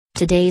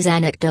Today's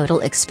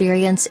anecdotal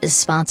experience is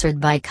sponsored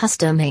by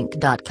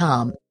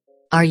CustomInc.com.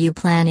 Are you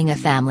planning a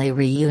family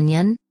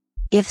reunion?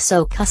 If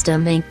so,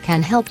 Custom Ink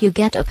can help you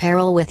get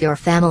apparel with your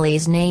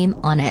family's name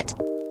on it.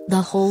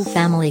 The whole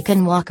family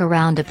can walk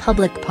around a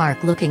public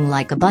park looking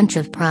like a bunch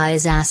of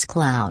prize-ass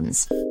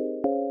clowns.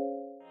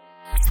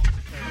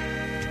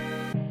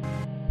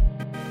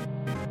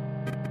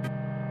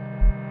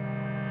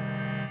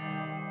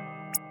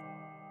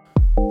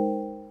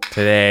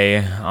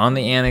 Today, on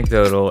the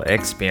anecdotal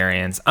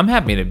experience, I'm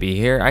happy to be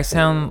here. I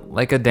sound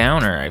like a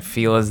downer, I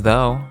feel as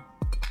though,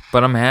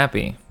 but I'm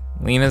happy.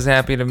 Lena's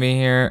happy to be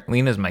here.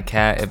 Lena's my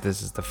cat, if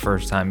this is the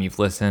first time you've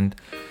listened.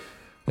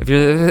 If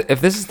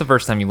this is the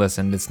first time you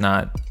listened, it's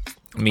not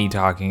me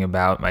talking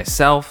about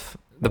myself.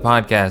 The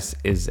podcast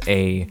is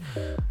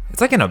it's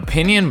like an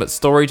opinion, but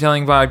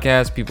storytelling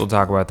podcast. People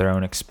talk about their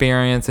own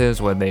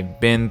experiences, what they've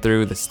been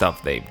through, the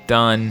stuff they've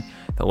done,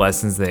 the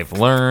lessons they've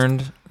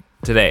learned.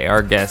 Today,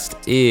 our guest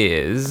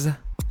is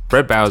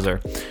Brent Bowser.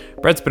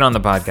 Brett's been on the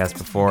podcast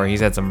before. He's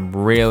had some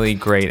really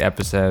great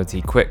episodes.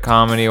 He quit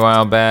comedy a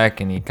while back,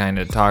 and he kind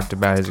of talked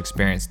about his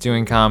experience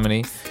doing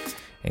comedy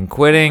and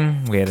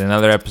quitting. We had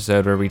another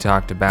episode where we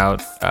talked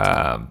about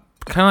kind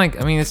of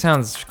like, I mean, it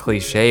sounds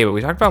cliche, but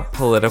we talked about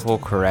political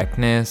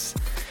correctness.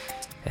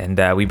 And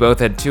we both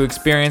had two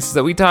experiences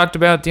that we talked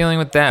about dealing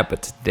with that.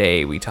 But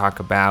today, we talk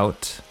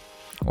about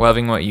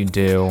loving what you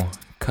do,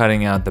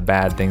 cutting out the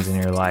bad things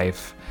in your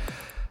life,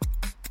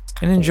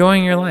 and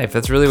enjoying your life.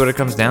 That's really what it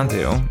comes down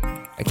to.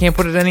 I can't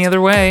put it any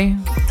other way.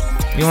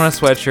 If you want a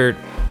sweatshirt,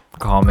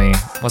 call me.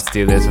 Let's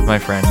do this with my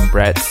friend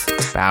Brent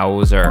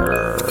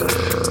Bowser.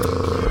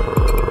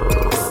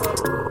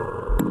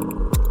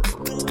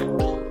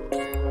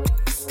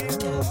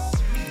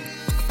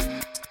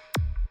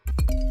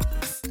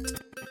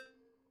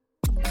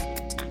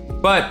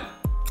 But,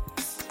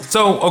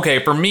 so, okay,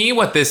 for me,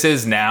 what this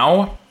is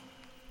now,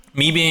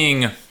 me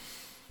being,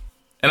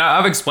 and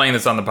I've explained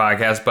this on the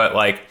podcast, but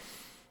like,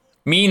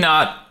 me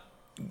not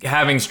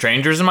having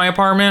strangers in my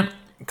apartment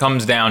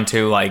comes down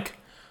to like,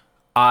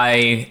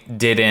 I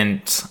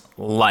didn't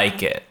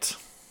like it.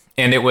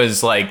 And it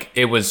was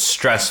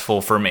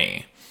stressful for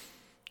me.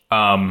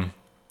 And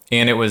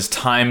it was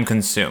time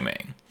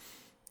consuming.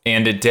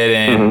 And it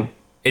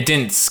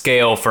didn't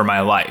scale for my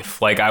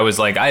life. Like I was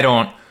like,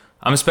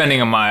 I'm spending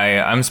a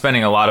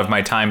lot of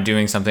my time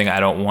doing something I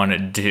don't want to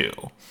do.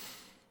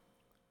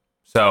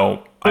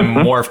 So I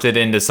morphed it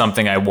into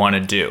something I want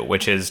to do,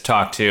 which is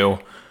talk to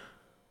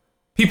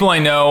people I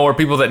know or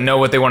people that know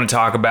what they want to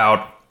talk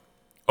about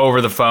over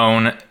the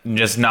phone, and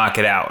just knock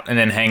it out and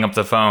then hang up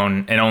the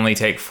phone and only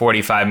take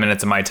 45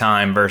 minutes of my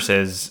time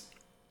versus,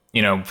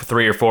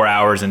 3 or 4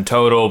 hours in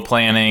total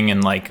planning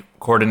and like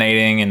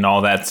coordinating and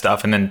all that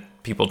stuff. And then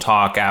people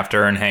talk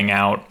after and hang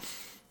out.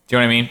 Do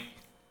you know what I mean?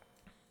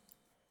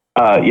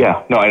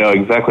 Yeah, no, I know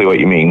exactly what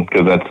you mean,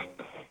 because that's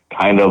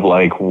kind of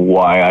like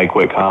why I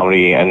quit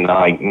comedy and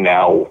like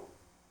now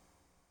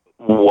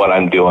what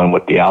I'm doing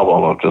with the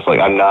album. I'm just like,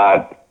 I'm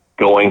not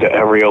going to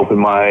every open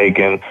mic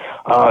and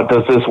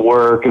does this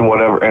work and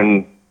whatever,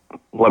 and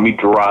let me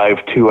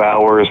drive 2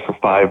 hours for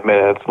 5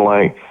 minutes, and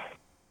like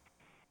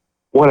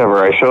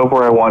whatever. I show up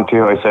where I want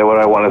to, I say what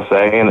I want to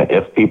say, and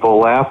if people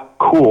laugh,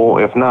 cool.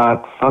 If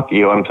not, fuck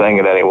you, I'm saying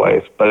it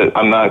anyways. But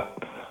I'm not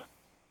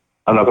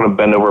going to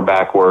bend over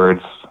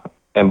backwards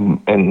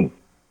and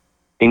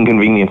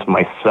inconvenience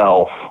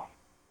myself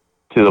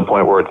to the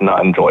point where it's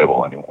not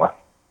enjoyable anymore.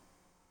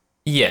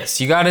 Yes,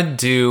 you got to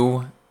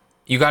do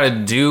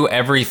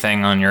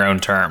everything on your own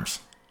terms.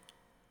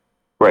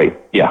 Right,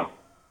 yeah.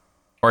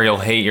 Or you'll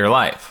hate your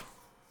life.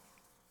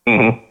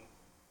 Mm-hmm.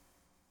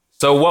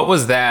 So what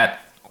was that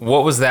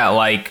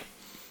like,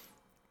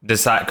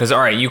 because, all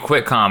right, you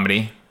quit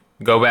comedy.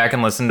 Go back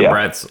and listen to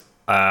Brett's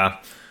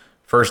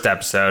first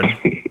episode.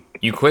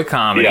 You quit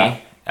comedy. Yeah.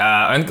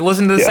 And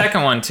listen to the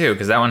second one, too,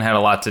 because that one had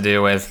a lot to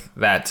do with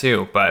that,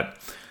 too. But,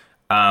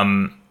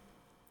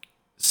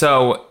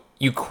 so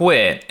you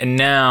quit, and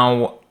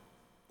now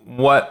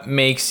what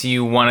makes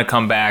you want to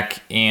come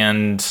back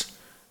and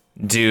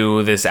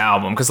do this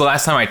album? Because the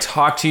last time I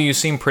talked to you, you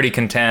seemed pretty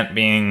content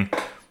being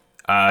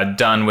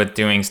done with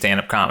doing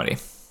stand-up comedy.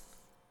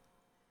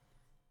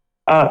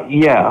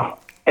 Yeah,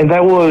 and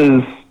that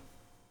was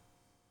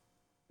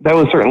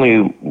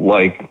certainly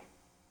like,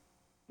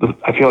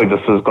 I feel like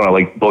this is going to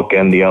like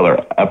bookend the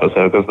other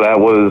episode, because that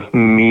was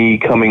me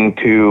coming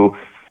to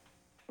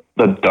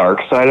the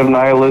dark side of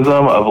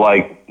nihilism of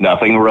like,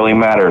 nothing really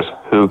matters.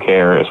 Who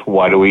cares?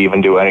 Why do we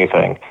even do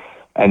anything?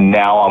 And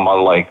now I'm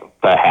on like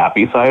the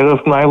happy side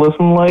of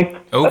nihilism. Like,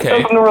 okay,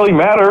 that doesn't really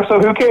matter, so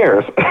who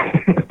cares?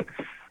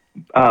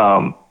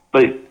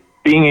 But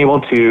being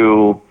able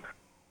to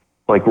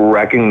like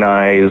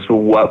recognize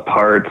what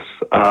parts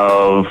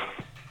of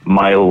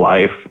my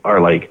life are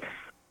like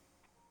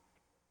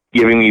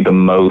giving me the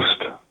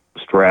most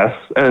stress,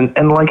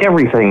 and like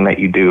everything that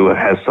you do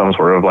has some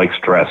sort of like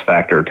stress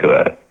factor to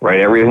it, right?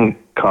 Everything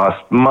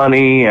costs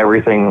money,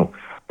 everything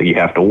that you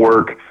have to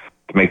work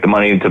to make the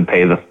money to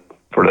pay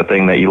for the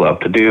thing that you love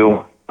to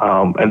do,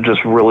 and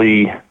just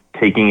really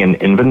taking an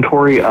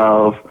inventory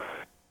of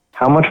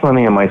how much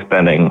money am I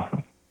spending?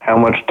 How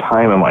much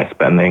time am I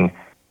spending?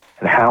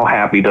 And how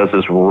happy does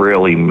this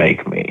really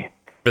make me?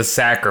 The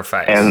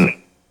sacrifice.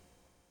 And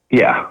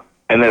yeah.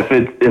 And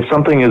if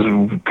something is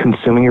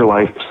consuming your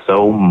life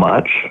so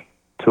much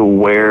to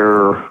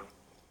where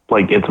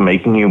like it's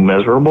making you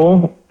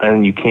miserable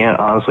and you can't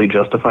honestly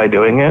justify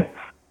doing it,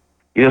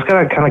 you just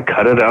gotta kind of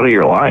cut it out of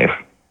your life.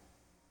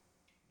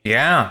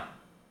 Yeah.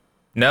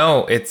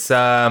 No, it's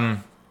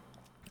that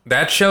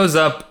shows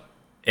up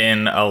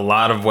in a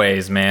lot of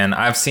ways, man.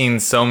 I've seen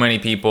so many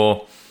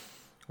people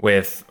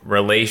with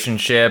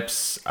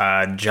relationships,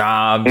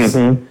 jobs,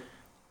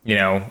 you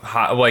know,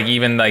 like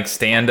even like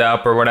stand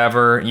up or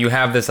whatever. You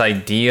have this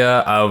idea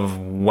of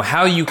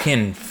how you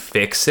can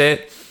fix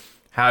it,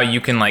 how you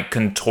can like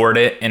contort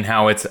it, and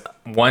how it's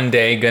one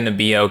day going to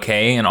be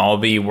okay and all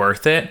be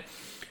worth it.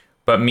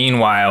 But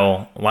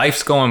meanwhile,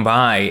 life's going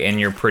by and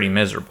you're pretty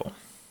miserable.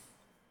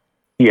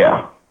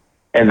 Yeah.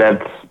 And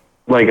that's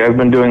like, I've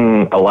been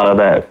doing a lot of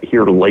that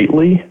here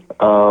lately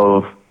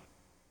of,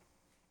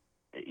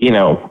 you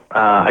know,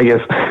 I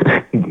guess,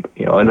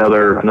 you know,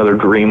 another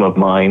dream of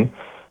mine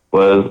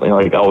was, you know,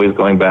 like always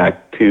going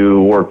back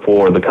to work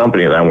for the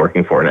company that I'm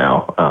working for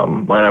now.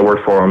 When I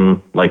worked for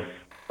them like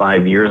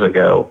 5 years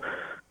ago,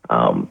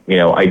 you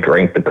know, I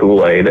drank the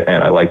Kool-Aid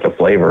and I liked the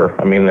flavor.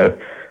 I mean,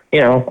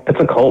 you know, it's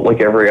a cult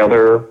like every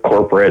other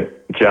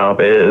corporate job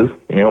is,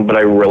 you know, but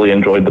I really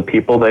enjoyed the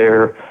people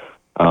there.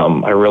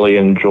 I really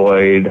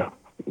enjoyed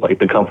like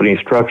the company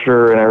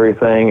structure and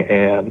everything.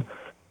 And,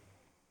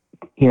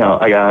 you know,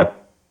 I got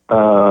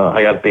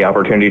the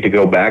opportunity to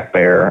go back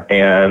there,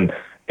 and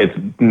it's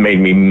made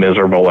me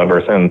miserable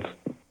ever since,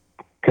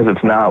 because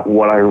it's not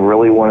what I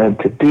really wanted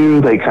to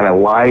do. They kind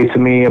of lied to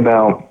me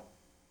about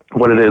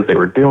what it is they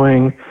were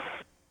doing.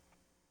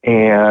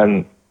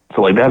 And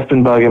so like that's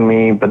been bugging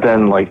me. But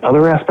then like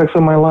other aspects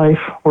of my life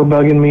were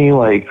bugging me.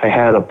 Like I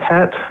had a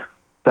pet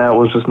that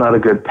was just not a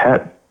good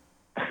pet.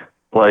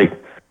 Like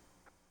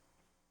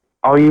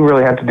all you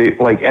really have to do,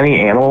 like any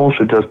animal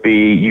should just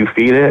be you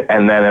feed it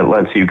and then it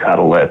lets you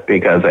cuddle it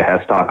because it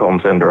has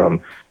Stockholm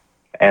syndrome.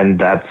 And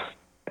that's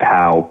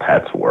how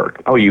pets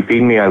work. Oh, you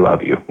feed me, I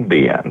love you.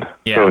 The end.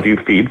 Yeah. So if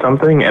you feed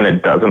something and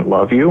it doesn't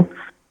love you,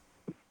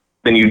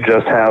 then you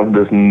just have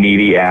this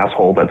needy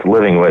asshole that's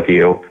living with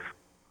you.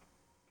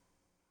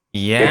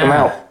 Yeah. Take him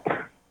out.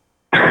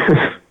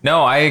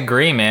 No, I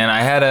agree, man.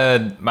 I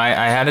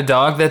had a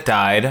dog that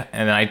died,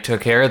 and I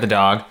took care of the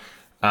dog.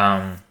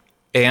 And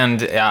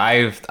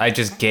I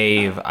just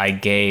gave,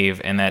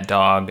 and that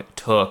dog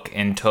took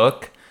and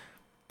took.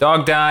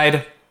 Dog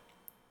died,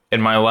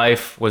 and my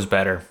life was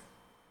better.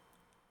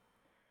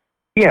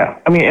 Yeah,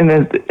 I mean, and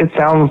it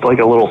sounds like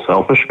a little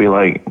selfish to be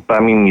like, but I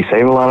mean, you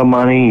save a lot of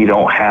money, you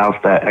don't have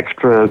that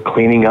extra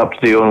cleaning up to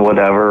do and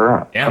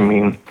whatever. Yeah. I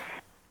mean,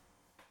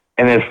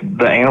 and if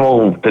the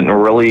animal didn't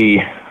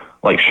really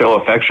like show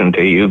affection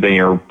to you, then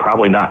you're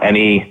probably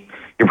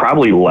you're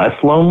probably less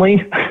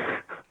lonely.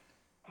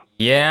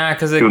 Yeah,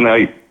 because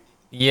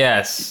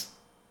yes,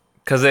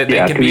 because it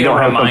can be you don't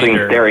a have reminder.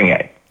 Something staring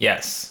at.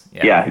 Yes.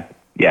 Yeah.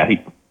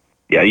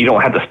 You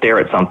don't have to stare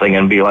at something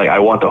and be like, I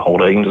want to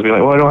hold it. You can just be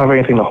like, well, I don't have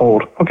anything to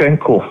hold. Okay,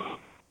 cool.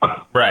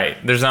 Right.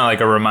 There's not like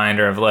a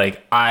reminder of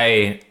like,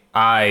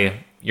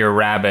 your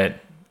rabbit,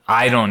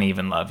 I don't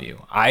even love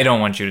you. I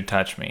don't want you to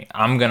touch me.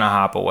 I'm gonna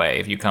hop away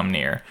if you come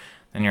near.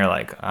 And you're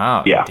like,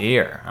 oh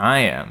dear, I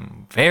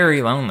am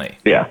very lonely.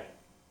 Yeah.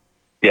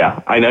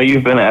 Yeah, I know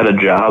you've been at a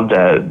job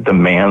that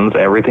demands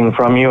everything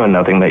from you and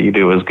nothing that you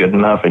do is good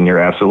enough and you're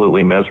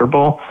absolutely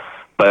miserable.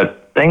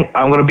 But I'm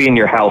going to be in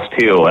your house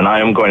too, and I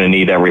am going to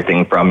need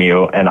everything from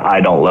you, and I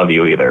don't love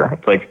you either.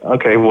 It's like,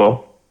 okay,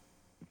 well,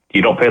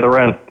 you don't pay the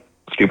rent.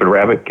 Stupid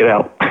rabbit, get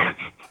out.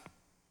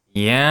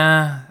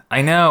 Yeah,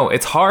 I know.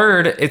 It's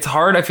hard. It's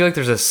hard. I feel like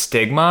there's a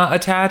stigma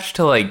attached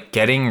to like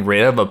getting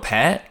rid of a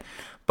pet.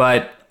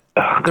 But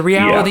the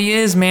reality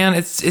is, man,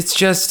 it's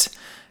just...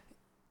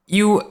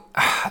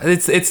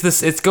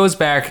 It goes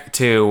back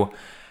to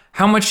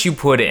how much you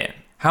put in,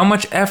 how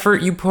much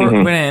effort you put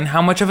in,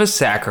 how much of a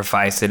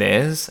sacrifice it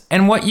is,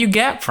 and what you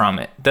get from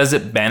it. Does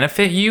it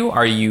benefit you?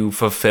 Are you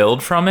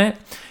fulfilled from it?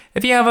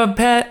 If you have a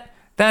pet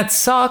that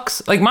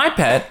sucks, like my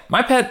pet,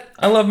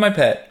 I love my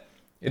pet.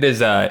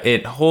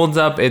 It holds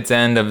up its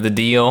end of the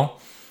deal.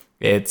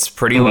 It's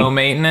pretty low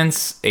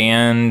maintenance,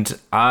 and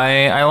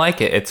I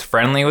like it. It's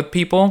friendly with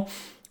people.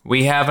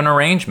 We have an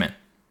arrangement.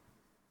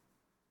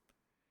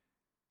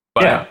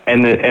 But, yeah,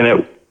 and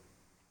it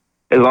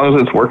as long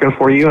as it's working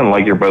for you and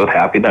like you're both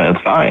happy, then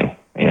it's fine,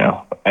 you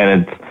know.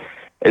 And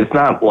it's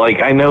not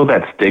like, I know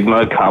that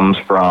stigma comes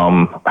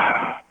from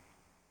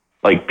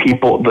like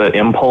people, the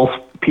impulse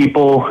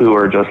people who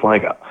are just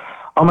like,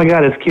 oh my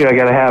God, it's cute, I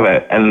gotta have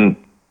it, and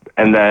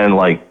then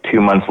like 2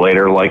 months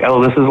later, like,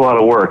 oh, this is a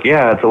lot of work.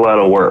 Yeah, it's a lot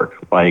of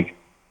work. Like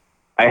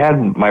I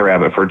had my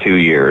rabbit for 2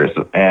 years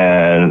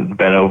and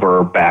bent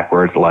over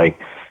backwards, like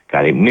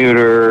got him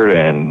neutered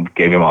and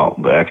gave him all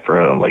the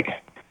extra like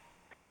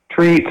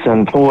treats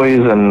and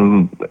toys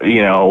and,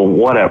 you know,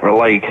 whatever.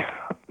 Like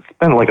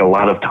spent like a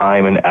lot of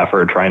time and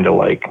effort trying to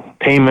like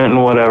tame it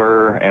and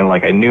whatever, and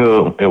like I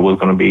knew it was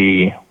going to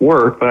be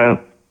work,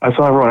 but I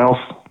saw everyone else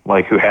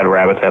like who had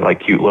rabbits had like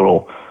cute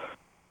little,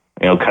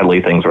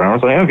 cuddly things around. I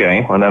was like,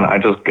 okay, and then I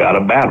just got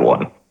a bad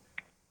one.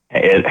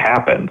 It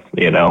happens,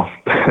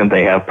 and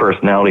they have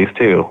personalities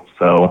too.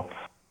 So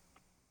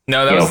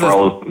no, that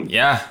was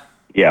yeah.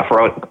 Yeah,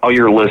 for all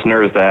your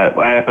listeners that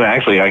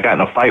actually I got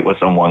in a fight with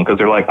someone because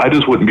they're like, I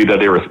just wouldn't be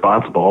that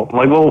irresponsible. I'm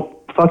like,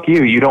 well, fuck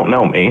you. You don't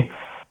know me.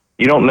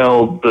 You don't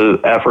know the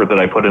effort that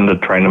I put into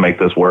trying to make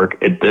this work.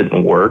 It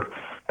didn't work,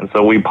 and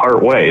so we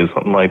part ways.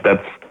 I'm like,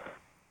 that's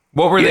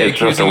what were they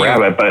accusing you?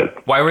 Rabbit,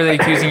 but why were they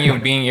accusing you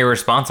of being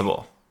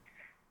irresponsible?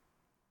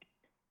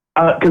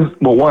 Because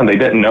one, they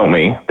didn't know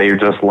me. They were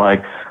just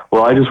like,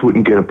 well, I just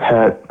wouldn't get a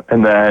pet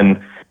and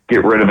then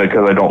get rid of it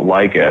because I don't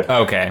like it.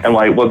 Okay. And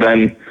like, well,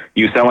 then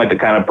you sound like the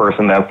kind of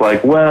person that's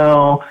like,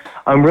 well,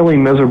 I'm really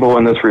miserable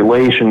in this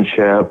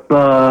relationship,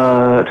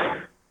 but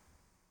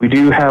we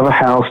do have a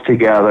house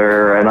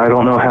together, and I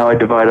don't know how I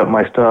divide up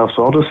my stuff,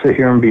 so I'll just sit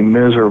here and be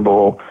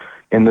miserable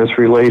in this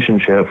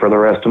relationship for the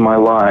rest of my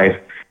life.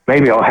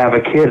 Maybe I'll have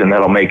a kid, and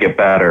that'll make it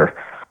better.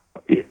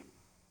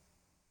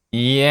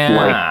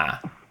 Yeah.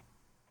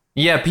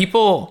 Yeah,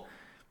 people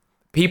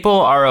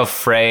are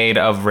afraid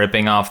of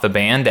ripping off the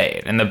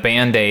Band-Aid, and the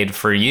Band-Aid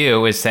for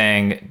you is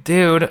saying,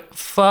 dude,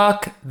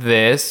 fuck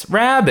this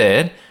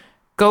rabbit.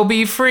 Go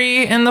be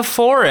free in the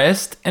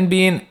forest and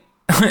be an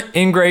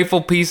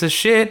ungrateful piece of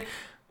shit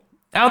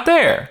out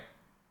there.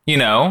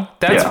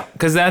 That's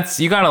because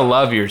you gotta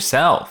love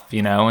yourself,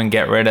 and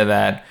get rid of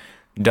that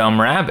dumb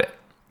rabbit.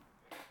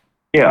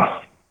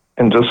 Yeah,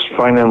 and just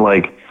finding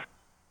like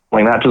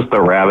not just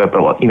the rabbit,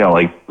 but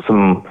like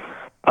some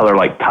other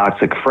like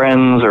toxic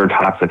friends or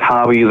toxic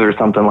hobbies or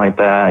something like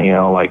that.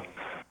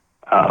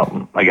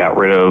 I got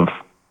rid of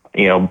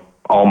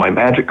all my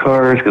magic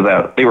cards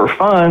because they were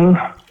fun,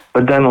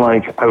 but then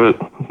like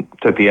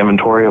took the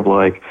inventory of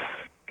like,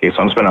 okay,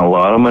 so I'm spending a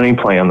lot of money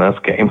playing this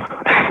game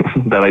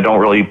that I don't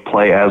really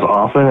play as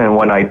often, and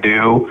when I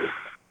do,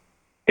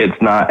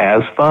 it's not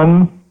as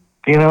fun,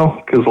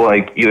 because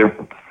like either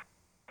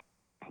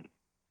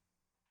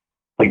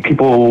like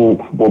people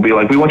will be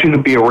like, we want you to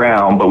be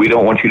around, but we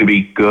don't want you to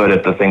be good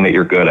at the thing that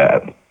you're good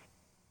at.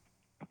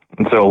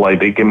 And so like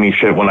they give me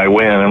shit when I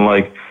win. I'm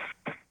like,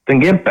 then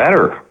get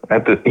better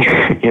at the,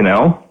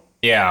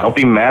 Yeah. Don't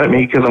be mad at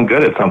me because I'm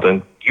good at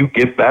something. You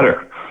get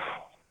better.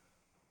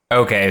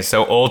 Okay,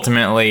 so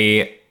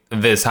ultimately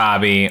this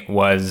hobby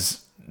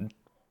was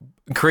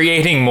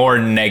creating more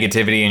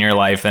negativity in your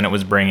life than it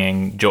was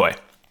bringing joy.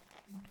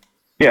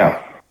 Yeah.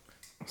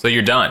 So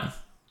you're done.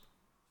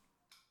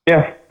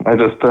 Yeah, I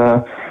just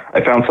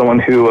I found someone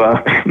who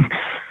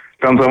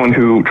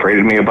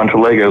traded me a bunch of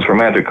Legos for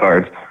Magic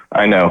cards.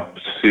 I know,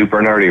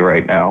 super nerdy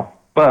right now,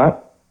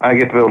 but I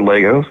get to build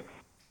Legos.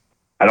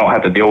 I don't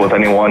have to deal with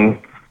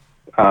anyone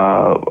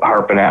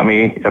harping at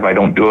me if I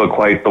don't do it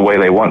quite the way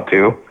they want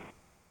to.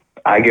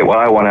 I get what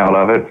I want out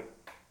of it.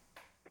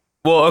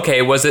 Well,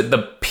 okay, was it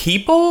the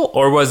people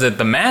or was it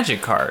the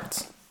Magic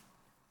cards?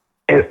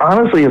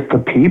 Honestly, it's the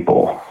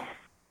people.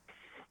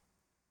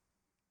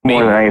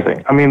 More than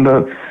anything. I mean,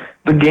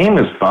 the game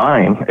is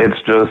fine.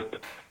 It's just,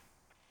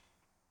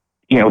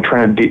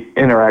 trying to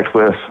interact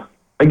with,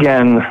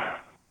 again,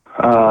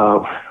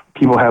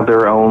 people have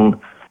their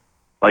own,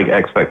 like,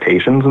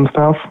 expectations and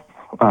stuff.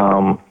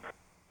 And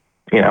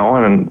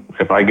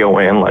if I go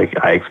in, like,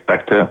 I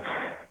expect to,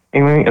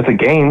 it's a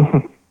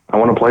game. I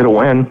want to play to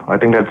win. I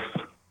think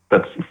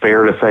that's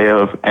fair to say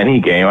of any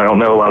game. I don't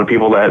know a lot of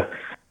people that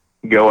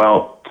go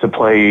out to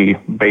play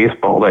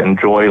baseball that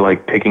enjoy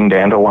like picking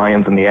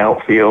dandelions in the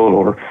outfield,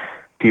 or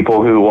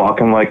people who walk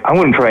in like, I'm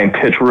going to try and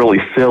pitch really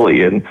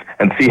silly and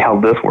see how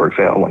this works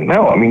out. I'm like,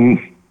 no, I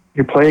mean,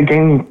 you play a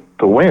game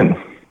to win.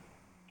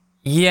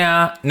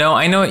 Yeah, no,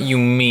 I know what you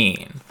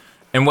mean.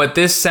 And what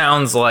this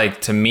sounds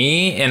like to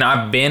me, and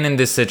I've been in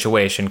this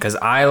situation because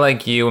I,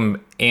 like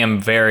you,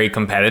 am very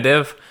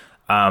competitive.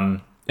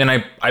 And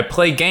I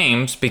play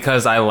games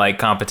because I like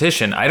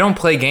competition. I don't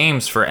play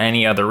games for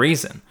any other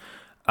reason.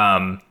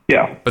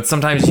 Yeah. But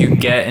sometimes you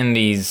get in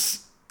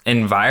these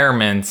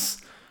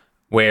environments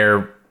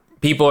where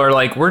people are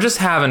like, we're just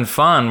having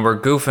fun. We're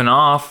goofing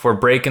off. We're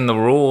breaking the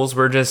rules.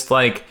 We're just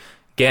like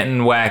getting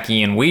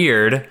wacky and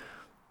weird,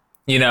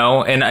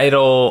 and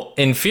it'll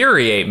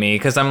infuriate me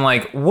because I'm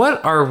like,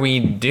 what are we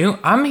doing?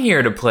 I'm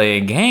here to play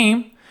a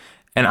game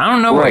and I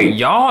don't know what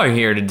y'all are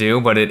here to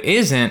do, but it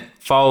isn't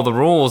follow the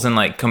rules and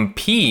like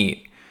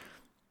compete.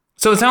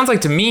 So it sounds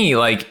like to me,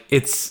 like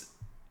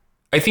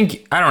I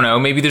don't know,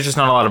 maybe there's just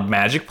not a lot of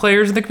Magic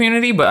players in the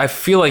community, but I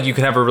feel like you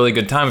could have a really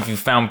good time if you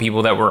found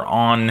people that were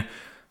on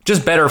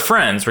just better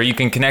friends where you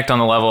can connect on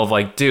the level of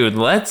like, dude,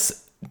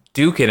 let's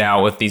duke it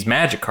out with these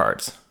Magic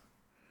cards.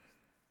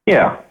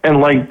 Yeah,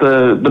 and like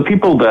the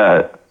people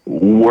that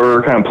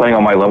were kind of playing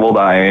on my level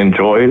that I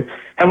enjoyed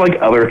have like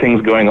other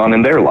things going on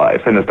in their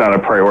life, and it's not a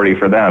priority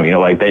for them.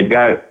 Like they've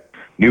got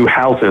new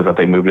houses that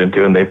they moved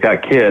into, and they've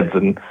got kids,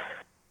 and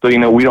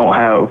so we don't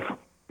have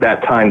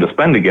that time to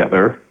spend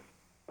together.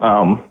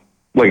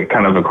 Like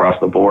kind of across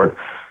the board.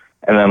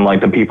 And then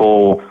like the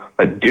people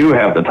that do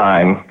have the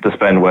time to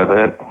spend with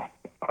it,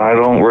 I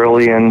don't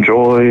really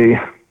enjoy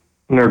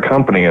their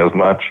company as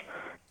much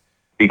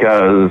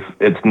because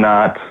it's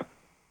not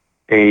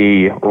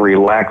a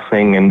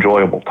relaxing,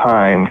 enjoyable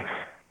time.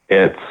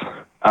 It's,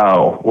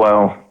 oh,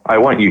 well, I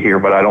want you here,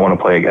 but I don't want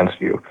to play against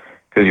you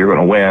because you're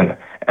going to win,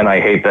 and I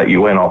hate that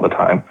you win all the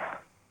time.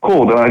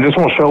 Cool, then I just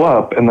won't show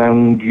up, and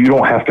then you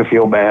don't have to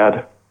feel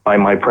bad by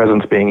my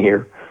presence being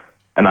here,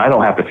 and I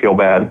don't have to feel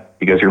bad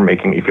because you're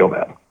making me feel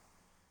bad.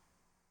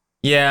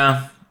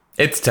 Yeah,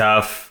 it's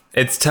tough.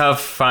 It's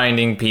tough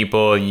finding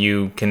people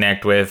you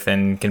connect with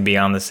and can be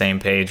on the same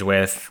page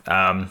with.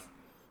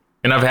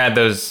 And I've had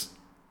those,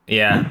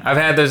 I've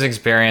had those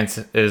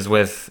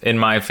experiences in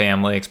my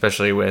family,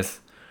 especially with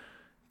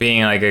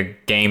being like a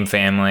game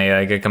family,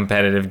 like a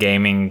competitive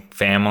gaming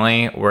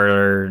family,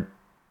 where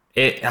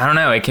I don't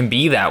know, it can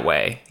be that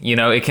way. You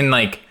know, it can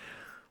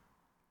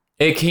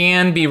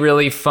be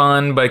really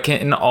fun, but it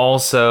can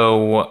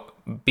also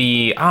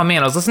be, oh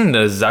man, I was listening to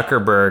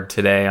Zuckerberg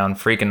today on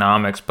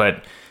Freakonomics,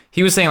 but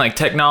he was saying like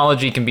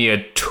technology can be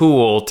a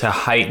tool to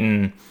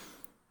heighten,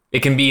 it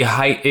can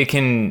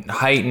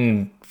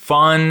heighten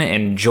fun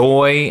and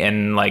joy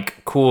and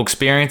like cool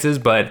experiences,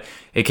 but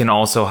it can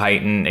also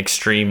heighten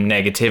extreme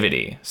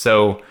negativity.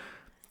 So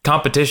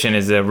competition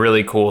is a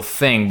really cool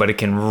thing, but it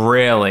can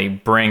really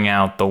bring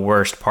out the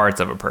worst parts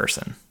of a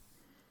person.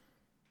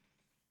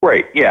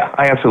 Right. Yeah,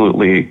 I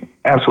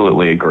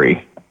absolutely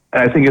agree.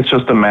 And I think it's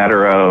just a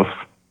matter of,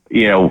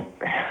 you know,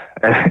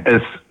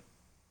 as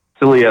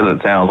silly as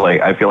it sounds,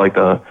 like I feel like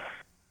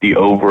the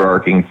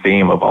overarching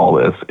theme of all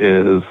this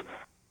is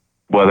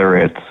whether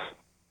it's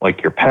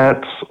like your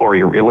pets or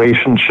your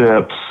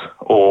relationships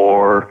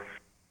or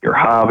your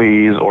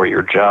hobbies or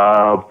your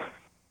job,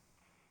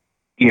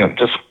 you know,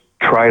 just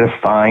try to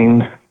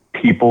find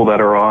people that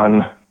are on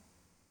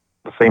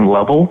the same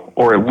level,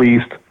 or at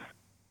least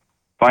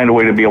find a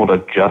way to be able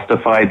to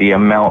justify the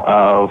amount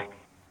of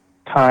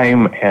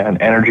time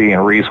and energy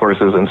and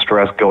resources and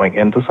stress going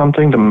into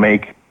something to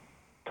make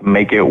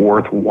it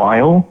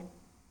worthwhile,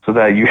 so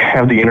that you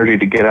have the energy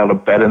to get out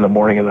of bed in the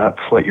morning and not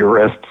slit your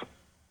wrists.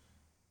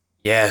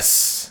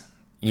 Yes,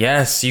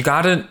 you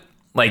gotta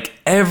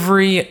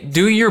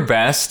do your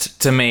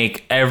best to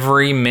make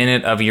every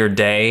minute of your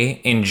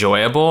day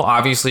enjoyable.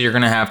 Obviously you're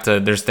gonna have to,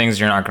 there's things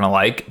you're not gonna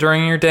like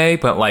during your day,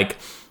 but like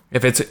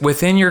if it's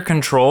within your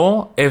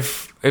control,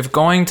 if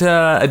going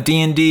to a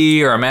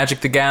D&D or a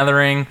Magic the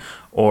Gathering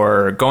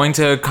or going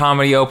to a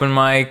comedy open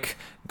mic,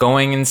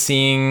 going and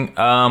seeing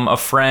a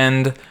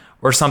friend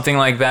or something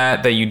like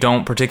that you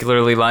don't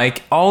particularly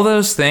like, all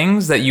those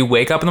things that you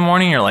wake up in the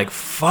morning, you're like,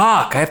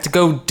 fuck, I have to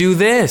go do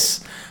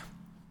this.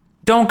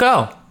 Don't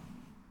go.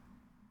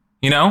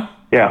 You know?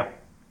 Yeah.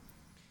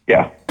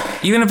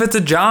 Even if it's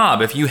a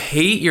job, if you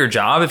hate your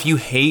job, if you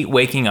hate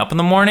waking up in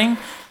the morning,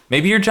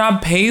 maybe your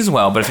job pays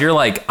well, but if you're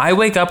like, I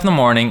wake up in the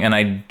morning and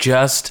I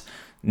just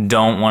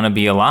don't want to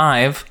be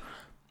alive,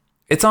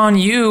 it's on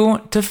you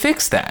to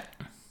fix that.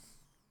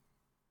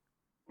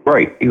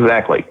 Right,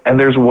 exactly. And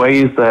there's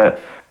ways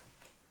that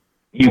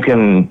you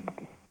can,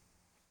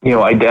 you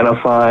know,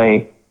 identify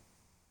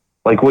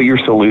like what your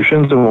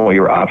solutions and what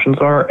your options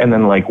are, and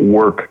then like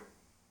work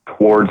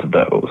towards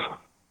those.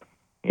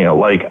 You know,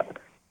 like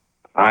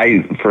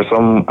I, for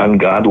some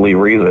ungodly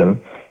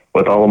reason,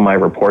 with all of my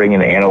reporting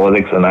and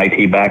analytics and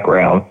IT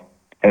background,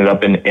 ended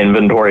up in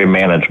inventory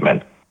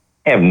management.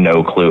 I have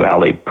no clue how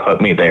they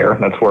put me there.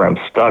 That's where I'm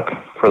stuck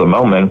for the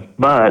moment,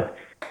 but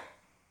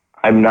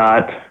I'm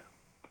not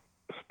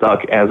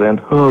stuck as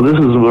in, oh, this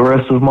is the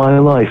rest of my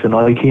life and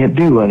I can't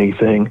do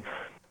anything.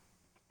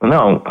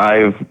 No,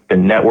 I've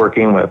been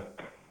networking with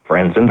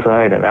friends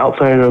inside and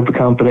outside of the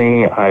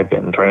company. I've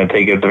been trying to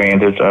take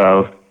advantage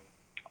of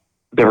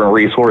different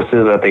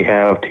resources that they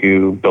have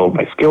to build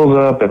my skills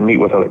up and meet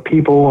with other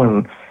people.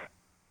 And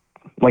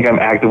like, I'm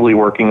actively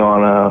working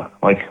on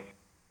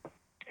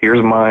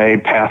here's my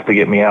path to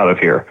get me out of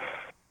here.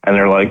 And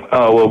they're like,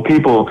 oh, well,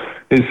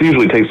 this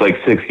usually takes like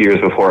 6 years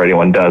before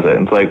anyone does it.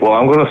 And it's like, well,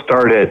 I'm going to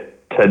start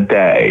it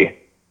today.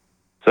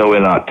 So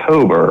in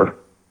October,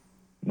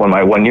 when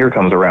my 1 year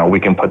comes around, we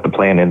can put the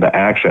plan into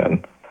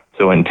action.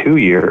 So in 2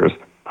 years,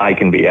 I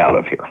can be out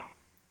of here.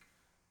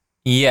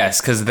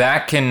 Yes, because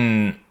that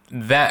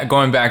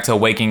going back to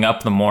waking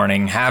up in the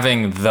morning,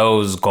 having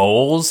those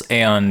goals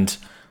and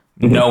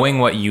knowing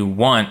what you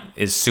want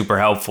is super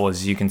helpful.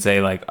 As you can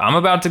say, like, I'm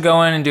about to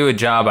go in and do a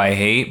job I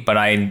hate, but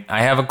I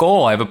have a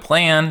goal, I have a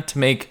plan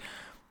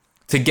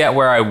to get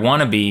where I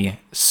want to be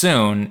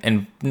soon.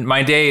 And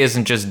my day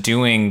isn't just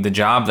doing the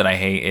job that I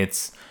hate,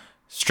 it's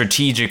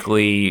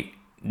strategically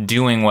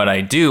doing what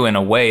I do in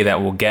a way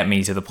that will get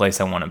me to the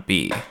place I want to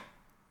be.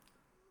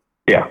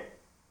 Yeah.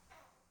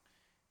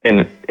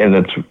 And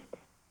it's,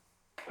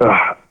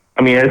 I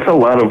mean, it's a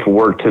lot of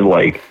work to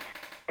like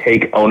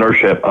take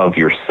ownership of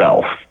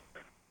yourself,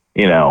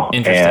 you know,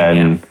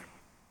 and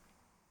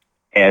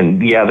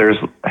yeah, there's,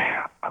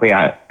 I mean,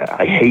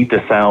 I hate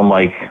to sound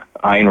like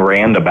Ayn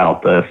Rand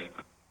about this,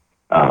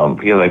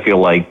 because I feel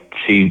like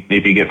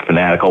if you get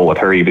fanatical with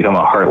her, you become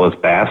a heartless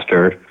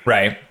bastard.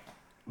 Right.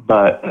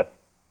 But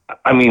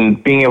I mean,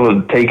 being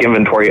able to take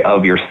inventory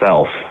of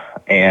yourself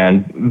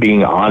and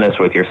being honest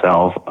with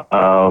yourself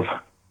of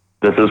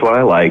this is what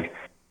I like,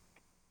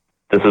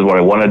 this is what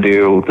I want to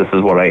do, this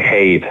is what I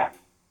hate.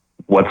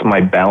 What's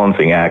my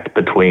balancing act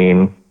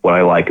between what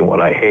I like and what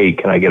I hate?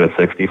 Can I get a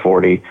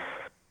 60-40?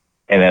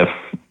 And if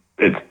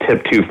it's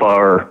tipped too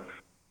far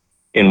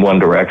in one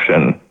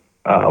direction,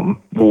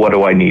 what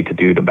do I need to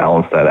do to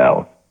balance that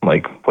out?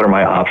 Like, what are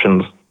my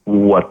options?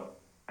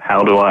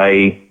 How do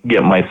I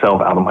get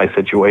myself out of my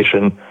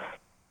situation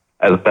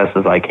as best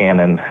as I can?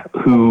 And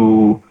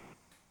who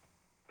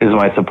is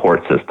my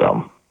support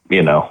system?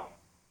 You know,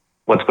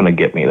 what's going to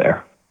get me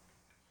there?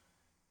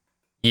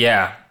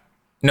 Yeah.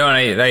 No,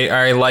 and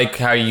I like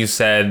how you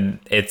said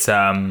it's,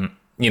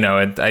 you know,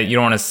 you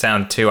don't want to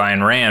sound too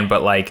Ayn Rand,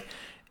 but like,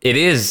 it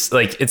is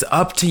like, it's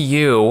up to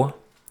you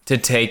to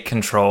take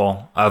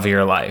control of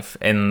your life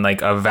and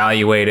like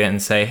evaluate it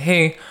and say,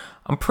 hey,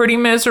 I'm pretty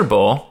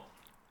miserable.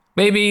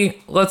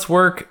 Maybe let's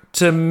work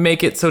to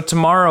make it so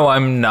tomorrow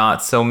I'm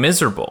not so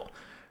miserable.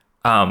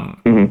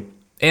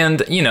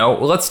 And, you know,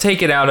 let's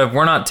take it out of,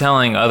 we're not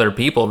telling other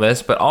people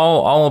this, but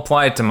I'll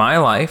apply it to my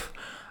life.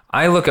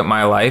 I look at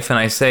my life and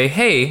I say,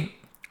 hey,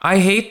 I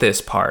hate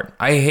this part.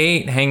 I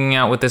hate hanging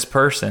out with this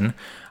person.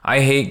 I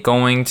hate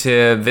going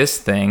to this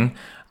thing.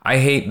 I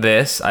hate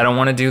this. I don't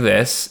want to do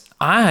this.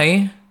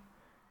 I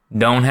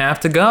don't have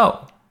to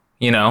go,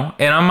 you know,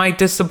 and I might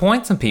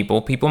disappoint some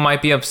people. People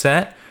might be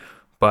upset,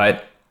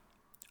 but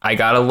I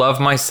got to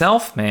love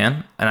myself,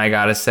 man. And I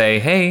got to say,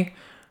 hey,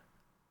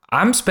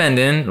 I'm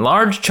spending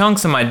large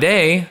chunks of my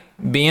day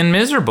being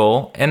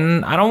miserable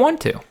and I don't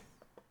want to.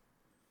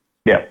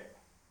 Yeah.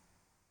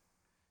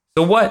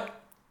 So what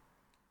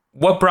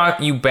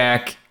brought you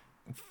back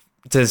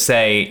to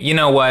say, you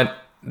know what,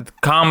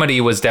 comedy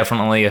was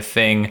definitely a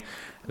thing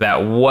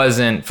that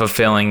wasn't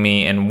fulfilling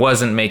me and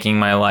wasn't making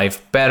my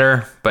life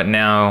better, but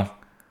now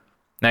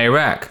you're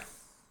back?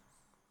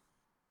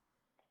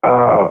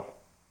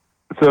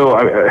 So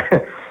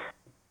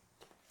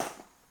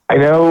I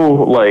know,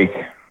 like,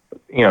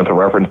 you know, to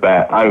reference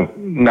back,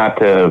 not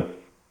to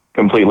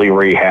completely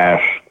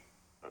rehash,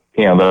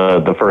 you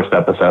know, the first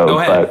episode, Go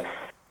ahead. but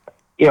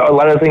you know, a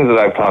lot of things that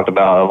I've talked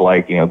about of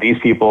like, you know, these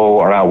people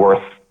are not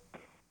worth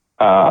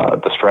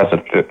the stress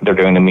that they're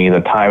doing to me,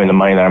 the time and the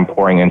money that I'm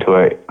pouring into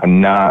it.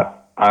 I'm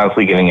not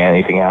honestly getting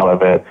anything out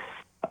of it.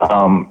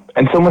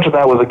 And so much of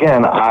that was,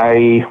 again,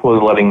 I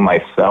was letting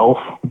myself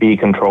be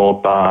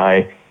controlled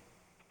by,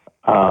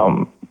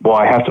 well,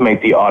 I have to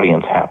make the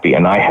audience happy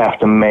and I have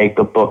to make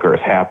the bookers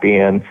happy.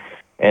 And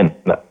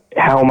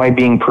how am I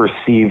being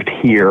perceived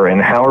here?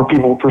 And how are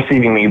people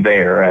perceiving me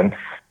there? And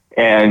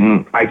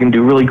I can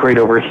do really great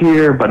over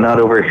here, but not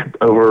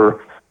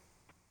over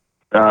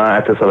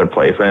at this other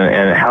place.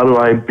 And how do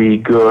I be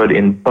good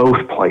in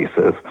both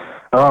places?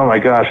 Oh my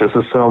gosh, this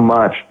is so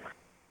much.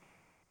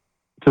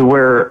 To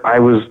where I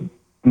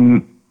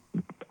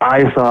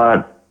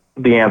thought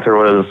the answer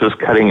was just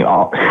cutting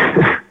all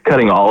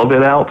of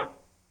it out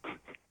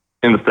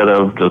instead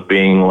of just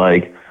being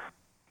like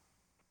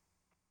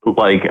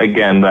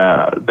again,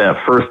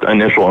 that first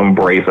initial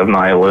embrace of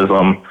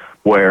nihilism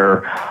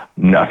where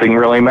nothing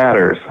really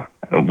matters.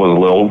 It was a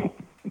little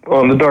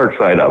on the dark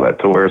side of it,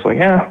 to where it's like,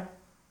 yeah,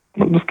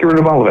 just get rid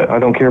of all of it. I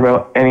don't care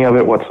about any of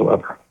it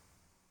whatsoever.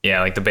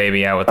 Yeah, like the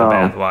baby out with the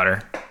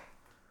bathwater.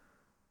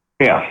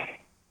 Yeah.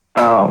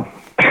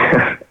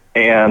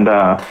 And,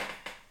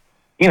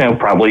 you know,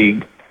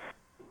 probably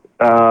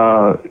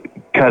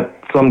cut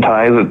some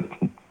ties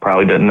that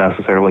probably didn't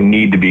necessarily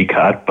need to be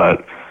cut,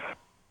 but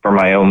for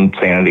my own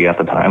sanity at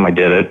the time, I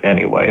did it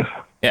anyways.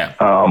 Yeah.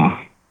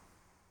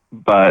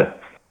 But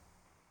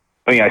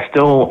I mean, I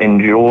still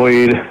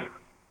enjoyed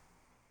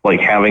like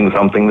having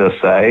something to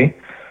say,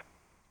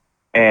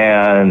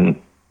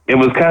 and it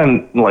was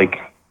kind of like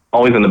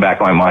always in the back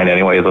of my mind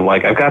anyways, of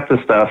like, I've got this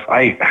stuff.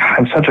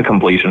 I'm such a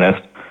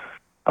completionist.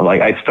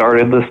 Like, I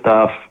started this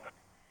stuff.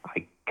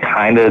 I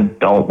kind of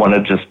don't want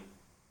to just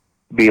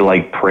be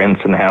like Prince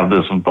and have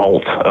this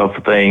vault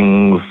of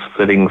things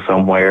sitting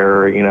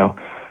somewhere, you know.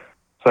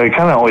 So I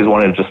kind of always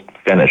wanted to just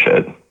finish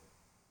it.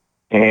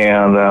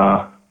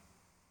 And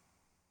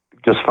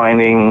just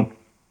finding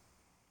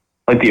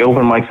like the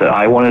open mics that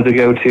I wanted to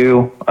go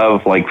to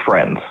of like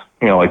friends,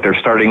 you know, like they're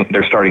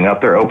starting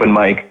up their open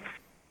mic.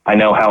 I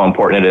know how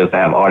important it is to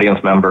have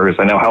audience members.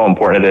 I know how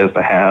important it is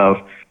to have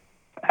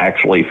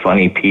actually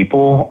funny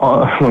people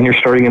when you're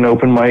starting an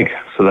open mic,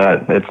 so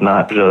that it's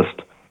not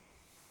just,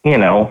 you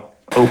know,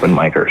 open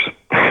micers.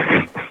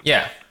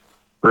 Yeah.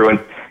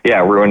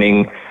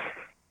 Ruining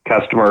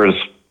customers'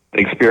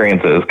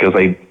 experiences because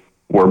they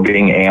were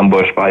being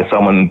ambushed by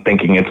someone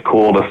thinking it's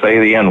cool to say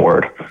the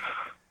N-word.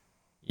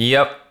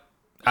 Yep.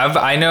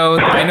 I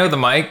know the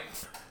mic.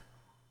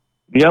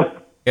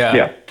 Yep.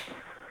 Yeah.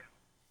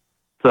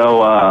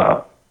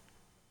 So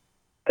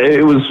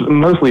it was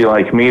mostly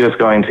like me just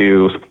going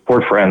to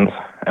support friends,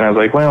 and I was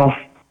like, well,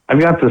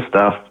 I've got this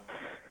stuff.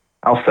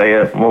 I'll say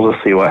it. We'll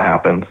just see what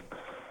happens.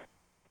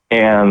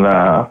 And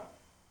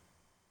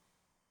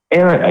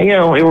you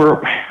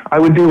know, I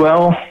would do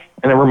well.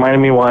 and it reminded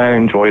me why I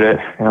enjoyed it.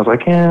 And I was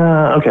like,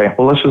 yeah, okay,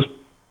 well, let's just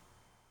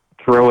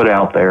throw it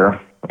out there,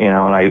 you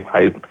know. And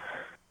I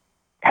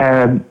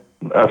had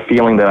a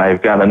feeling that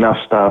I've got enough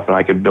stuff and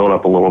I could build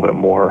up a little bit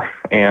more.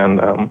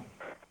 And I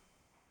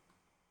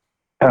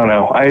don't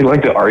know. I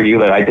like to argue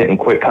that I didn't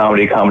quit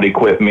comedy. Comedy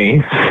quit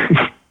me,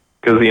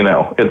 because, you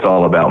know, it's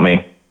all about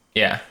me.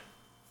 Yeah.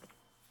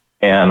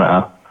 And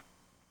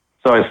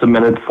so I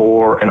submitted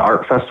for an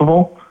art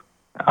festival.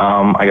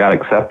 I got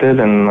accepted,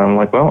 and I'm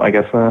like, well, I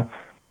guess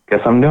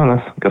I'm doing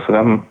this. Guess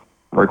I'm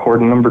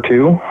recording number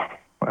 2.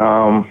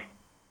 And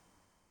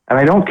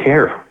I don't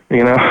care,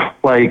 you know.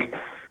 Like,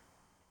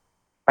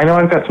 I know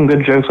I've got some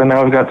good jokes. I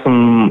know I've got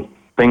some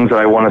things that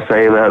I want to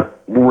say that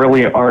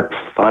really aren't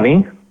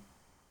funny,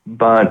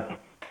 but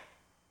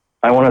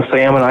I want to say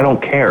them, and I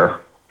don't care.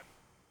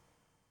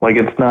 Like,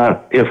 it's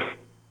not, if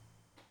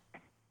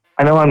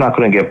I know I'm not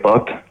going to get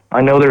booked.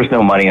 I know there's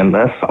no money in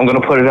this. I'm going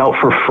to put it out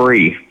for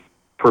free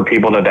for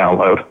people to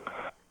download.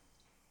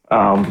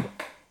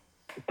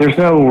 There's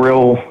no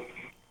real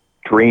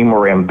dream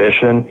or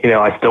ambition. You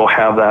know, I still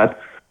have that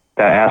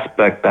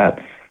aspect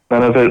that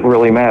none of it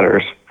really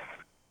matters.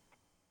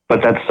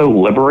 But that's so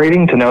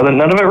liberating to know that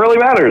none of it really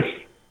matters.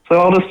 So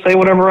I'll just say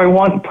whatever I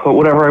want, put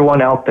whatever I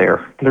want out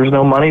there. There's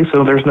no money,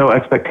 so there's no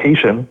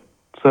expectation.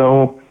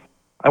 So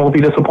I won't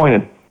be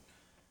disappointed.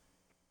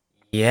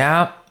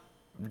 Yeah,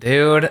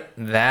 dude,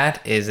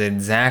 that is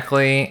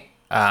exactly,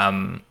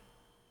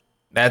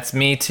 that's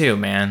me too,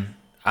 man.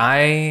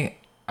 I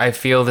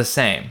feel the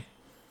same.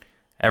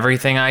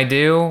 Everything I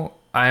do,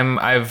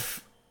 I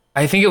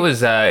think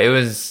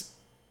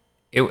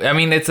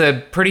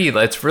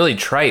it's really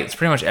trite. It's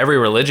pretty much every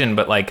religion,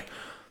 but like,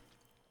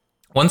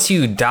 once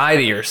you die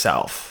to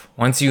yourself,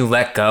 once you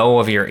let go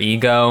of your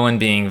ego and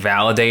being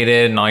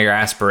validated and all your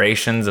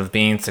aspirations of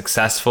being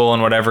successful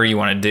in whatever you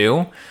want to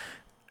do,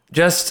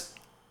 just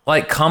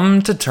like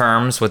come to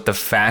terms with the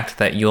fact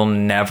that you'll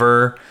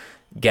never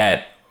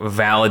get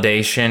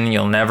validation,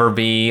 you'll never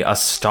be a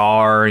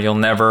star, you'll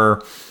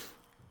never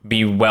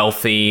be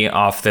wealthy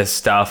off this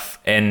stuff.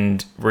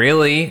 And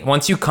really,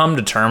 once you come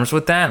to terms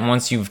with that, and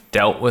once you've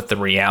dealt with the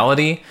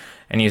reality,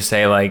 and you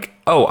say like,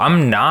 oh,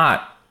 I'm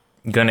not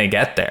gonna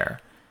get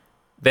there,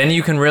 then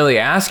you can really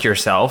ask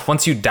yourself,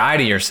 once you die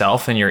to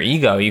yourself and your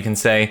ego, you can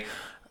say,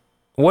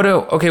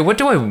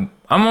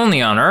 I'm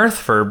only on earth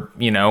for,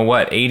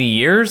 80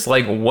 years?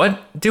 Like, what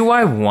do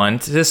I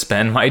want to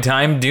spend my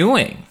time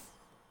doing?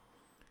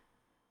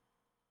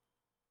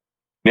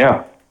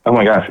 Yeah. Oh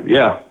my gosh.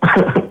 Yeah.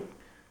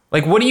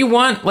 Like, what do you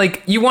want?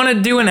 Like, you want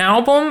to do an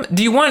album?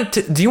 Do you want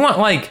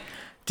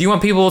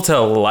people to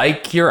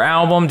like your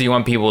album? Do you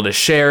want people to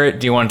share it?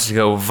 Do you want it to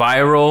go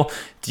viral?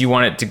 Do you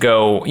want it to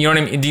go, you know what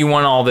I mean? Do you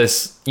want all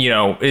this,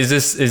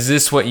 is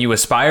this what you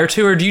aspire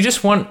to? Or do you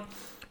just want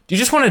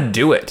to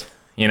do it?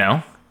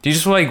 Do you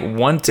just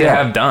want to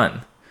have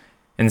done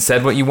and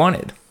said what you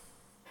wanted?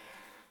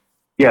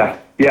 Yeah.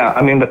 Yeah.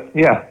 I mean,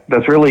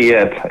 that's really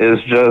it. Is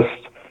just,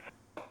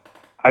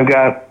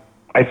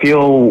 I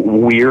feel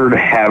weird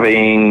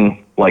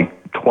having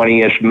like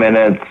 20-ish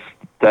minutes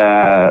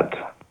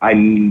that I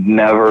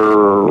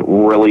never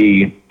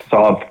really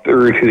saw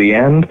through to the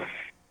end.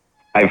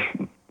 I've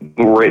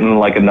written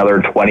like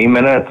another 20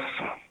 minutes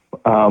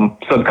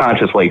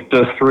subconsciously,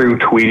 just through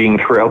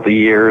tweeting throughout the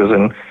years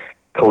and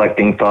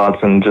collecting thoughts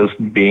and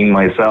just being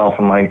myself.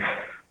 I'm like,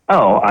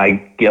 oh, I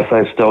guess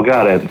I still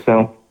got it.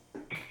 So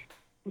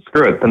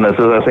screw it. And this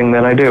is a thing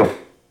that I do.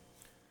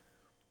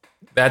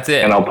 That's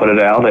it. And I'll put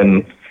it out,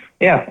 and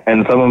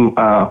and some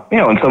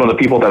of the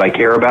people that I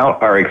care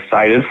about are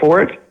excited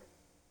for it.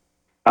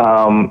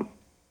 And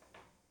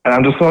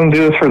I'm just going to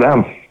do this for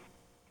them.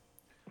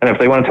 And if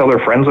they want to tell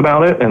their friends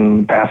about it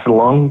and pass it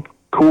along,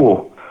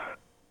 cool.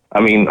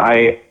 I mean,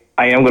 I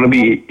am going to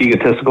be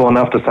egotistical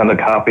enough to send a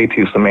copy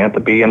to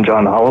Samantha Bee and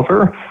John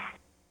Oliver.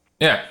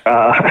 Yeah.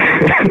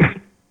 And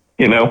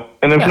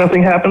if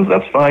nothing happens,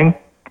 that's fine.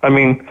 I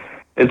mean,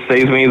 it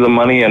saves me the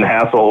money and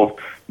hassle of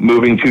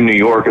moving to New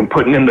York and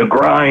putting in the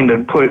grind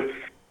and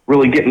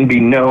really getting be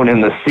known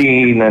in the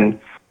scene and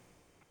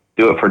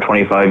do it for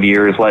 25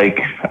 years like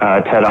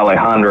Ted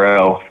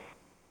Alejandro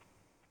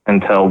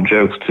and tell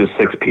jokes to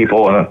 6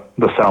 people in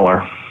the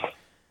cellar.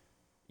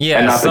 Yeah,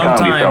 and not the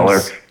comedy cellar,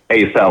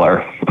 a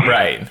cellar.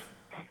 Right.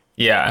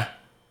 Yeah.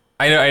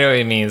 I know what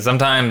you mean.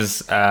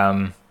 Sometimes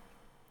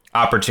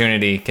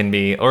opportunity can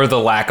be, or the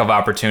lack of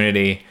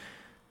opportunity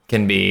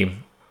can be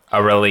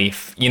a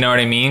relief. You know what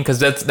I mean? Because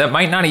that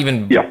might not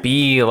even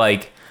be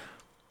like,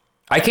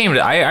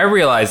 I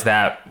realized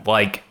that,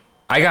 like,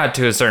 I got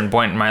to a certain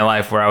point in my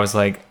life where I was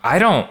like, I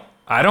don't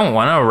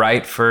want to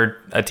write for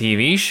a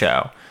TV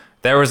show.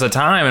 There was a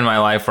time in my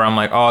life where I'm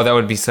like, oh, that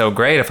would be so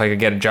great if I could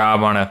get a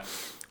job on a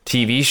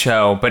TV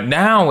show. But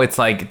now it's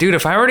like, dude,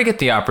 if I were to get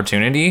the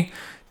opportunity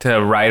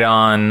to write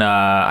on,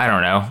 I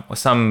don't know,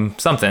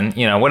 something,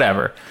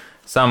 whatever,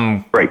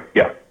 right,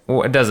 yeah,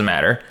 it doesn't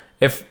matter.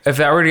 If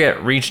I were to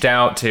get reached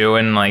out to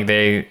and like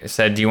they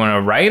said, do you want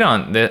to write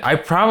on this? I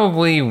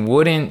probably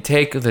wouldn't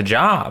take the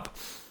job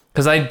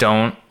because I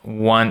don't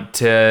want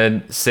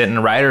to sit in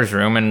a writer's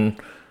room and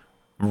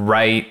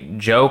write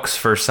jokes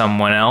for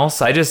someone else.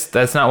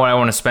 That's not what I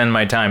want to spend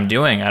my time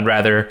doing. I'd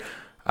rather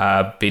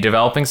be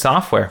developing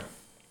software.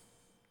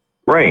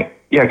 Right.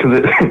 Yeah,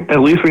 because at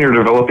least when you're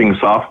developing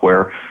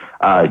software,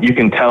 you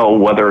can tell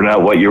whether or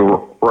not what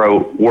you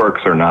wrote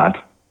works or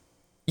not.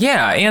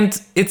 Yeah,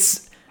 and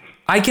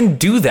I can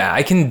do that.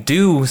 I can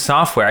do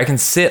software. I can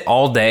sit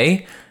all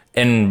day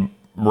and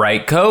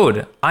write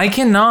code. I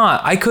could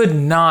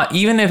not,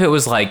 even if it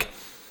was like,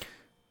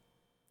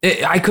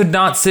 I could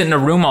not sit in a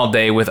room all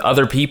day with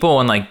other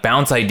people and like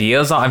bounce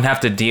ideas off and have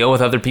to deal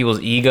with other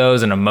people's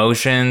egos and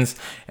emotions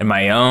and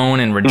my own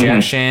and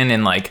rejection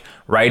and like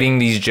writing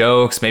these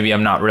jokes. Maybe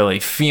I'm not really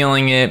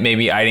feeling it.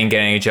 Maybe I didn't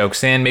get any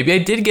jokes in. Maybe I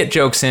did get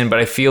jokes in, but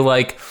I feel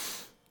like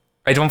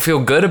I don't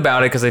feel good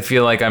about it because I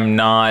feel like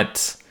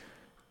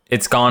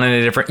it's gone in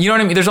a different, you know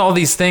what I mean? There's all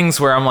these things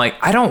where I'm like,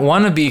 I don't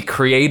want to be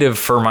creative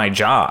for my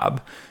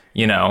job,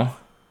 you know?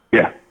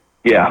 Yeah.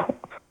 Yeah.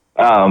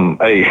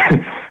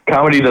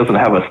 Comedy doesn't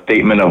have a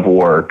statement of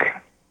work.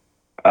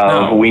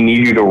 No. We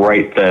need you to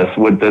write this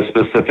with this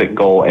specific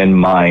goal in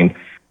mind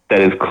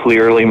that is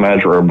clearly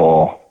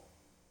measurable,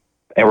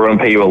 and we're going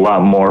to pay you a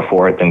lot more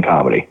for it than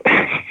comedy.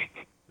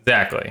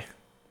 Exactly.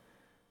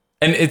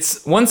 And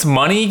it's, once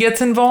money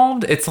gets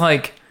involved, it's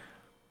like,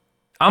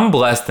 I'm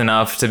blessed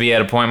enough to be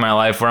at a point in my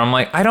life where I'm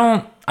like,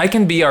 I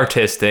can be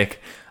artistic.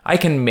 I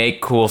can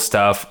make cool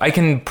stuff. I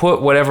can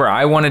put whatever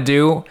I want to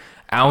do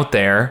out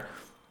there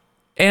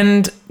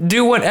and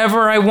do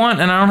whatever I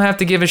want. And I don't have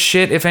to give a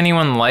shit if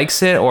anyone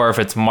likes it or if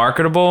it's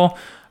marketable,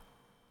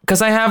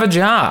 because I have a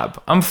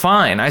job. I'm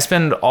fine. I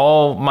spend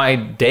all my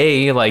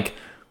day like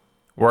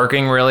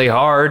working really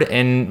hard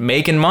and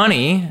making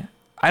money.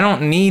 I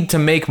don't need to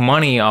make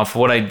money off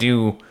what I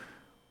do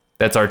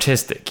that's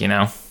artistic, you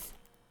know?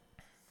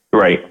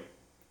 Right.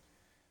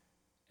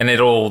 And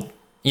it'll,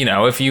 you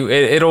know,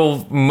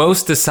 it'll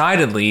most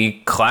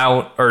decidedly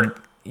cloud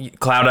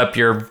up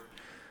your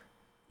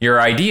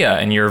idea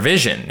and your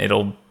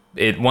vision.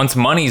 Once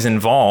money's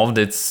involved,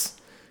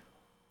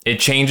 it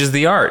changes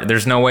the art.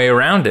 There's no way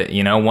around it.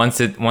 You know, once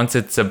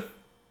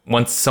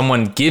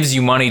someone gives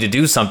you money to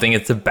do something,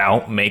 it's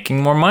about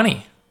making more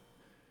money.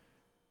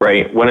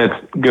 Right. When it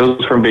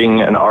goes from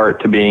being an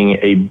art to being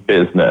a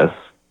business.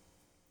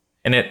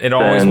 And it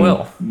always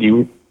will.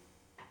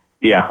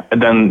 Yeah.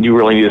 And then you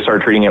really need to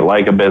start treating it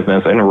like a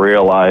business and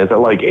realize that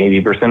like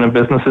 80% of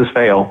businesses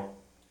fail.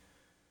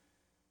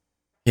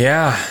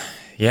 Yeah.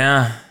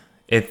 Yeah.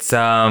 It's,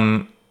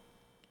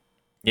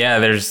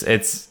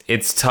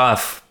 it's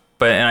tough,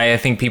 but I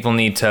think people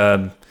need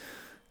to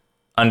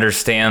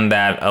understand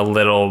that a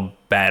little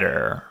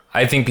better.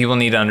 I think people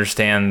need to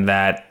understand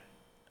that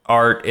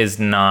art is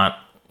not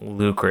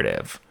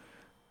lucrative.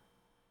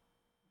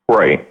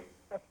 Right.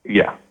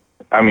 Yeah.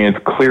 I mean,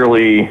 it's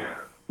clearly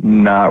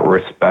not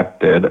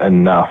respected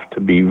enough to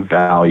be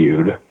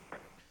valued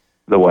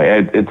the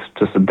way it's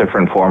just a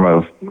different form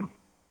of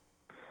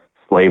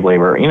slave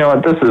labor. You know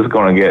what? This is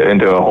going to get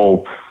into a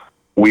whole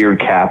weird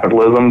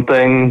capitalism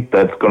thing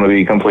that's going to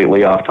be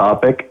completely off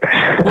topic.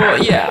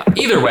 Well, yeah.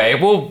 Either way,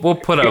 we'll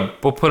put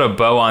a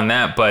bow on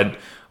that, but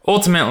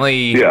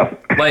ultimately, yeah,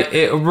 like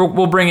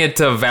we'll bring it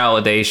to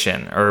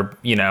validation, or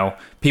you know,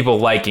 people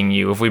liking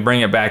you. If we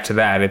bring it back to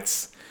that,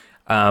 it's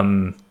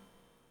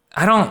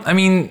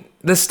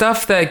the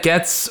stuff that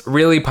gets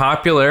really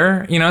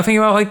popular, you know, think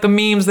about like the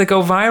memes that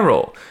go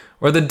viral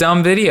or the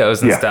dumb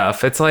videos and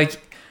stuff. It's like,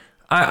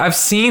 I've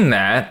seen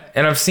that,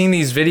 and I've seen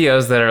these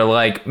videos that are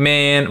like,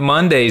 man,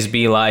 Mondays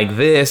be like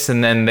this,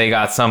 and then they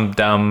got some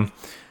dumb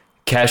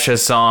Kesha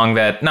song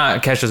that,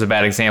 not Kesha's a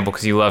bad example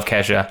because you love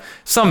Kesha,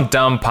 some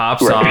dumb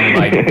pop song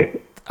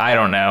like, I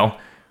don't know.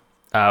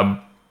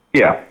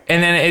 Yeah.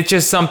 And then it's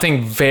just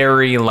something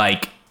very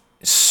like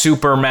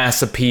super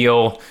mass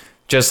appeal,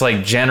 just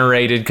like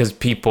generated because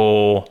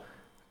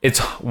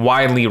it's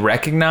widely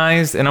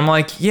recognized. And I'm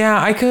like, yeah,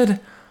 I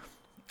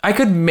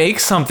could make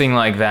something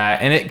like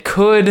that, and it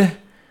could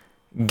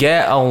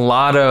get a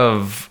lot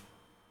of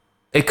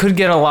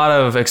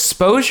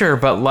exposure,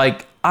 but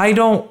like, I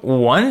don't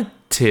want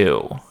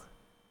to.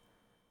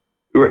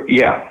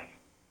 Yeah.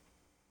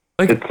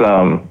 Like, it's,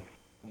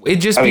 it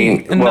just I be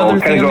mean, another well,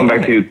 thing. Going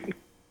back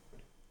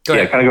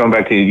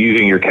to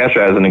using your Kesha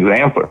as an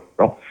example.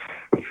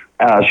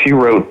 She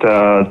wrote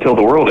 "Till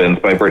the World Ends"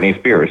 by Britney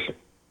Spears.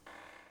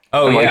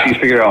 Oh, and, like, yeah. She's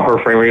figured out her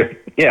formula.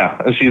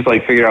 Yeah, and she's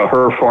like figured out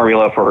her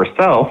formula for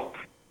herself.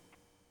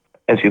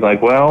 And she's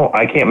like, well,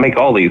 I can't make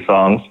all these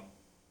songs,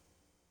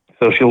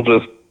 so she'll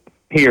just,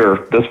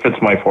 here, this fits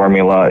my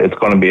formula. It's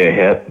going to be a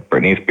hit.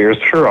 Britney Spears,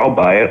 sure, I'll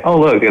buy it. Oh,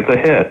 look, it's a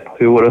hit.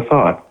 Who would have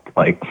thought?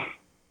 Like,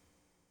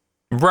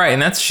 right,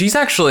 and she's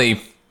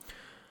actually,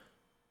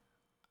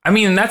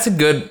 that's a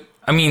good.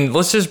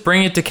 Let's just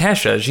bring it to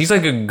Kesha. She's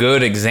like a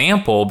good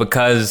example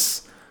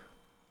because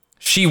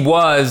she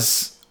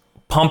was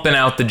pumping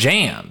out the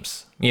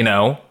jams, you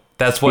know?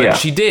 That's what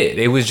she did.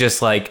 It was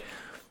just like,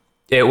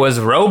 it was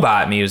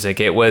robot music.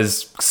 It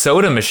was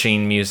soda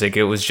machine music.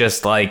 It was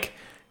just like,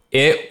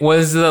 it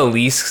was the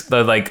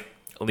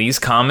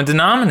least common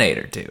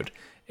denominator, dude.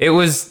 It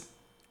was,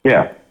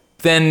 yeah.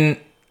 then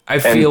I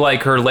feel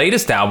like her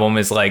latest album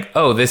is like,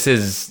 oh,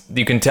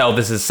 you can tell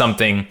this is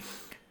something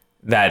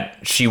that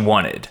she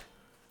wanted.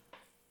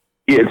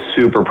 It's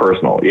super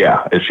personal,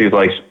 yeah. She's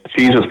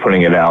just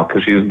putting it out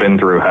because she's been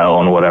through hell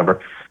and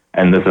whatever,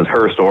 and this is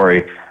her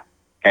story,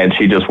 and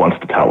she just wants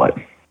to tell it.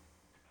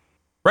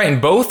 Right,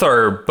 and both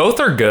are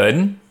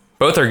good.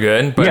 Both are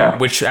good, but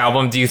which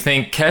album do you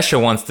think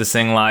Kesha wants to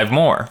sing live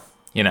more?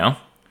 You know?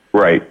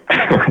 Right,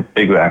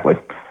 exactly.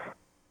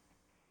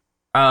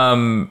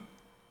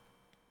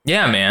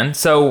 Yeah, man.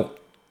 So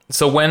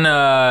when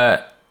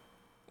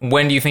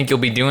do you think you'll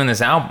be doing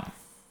this album?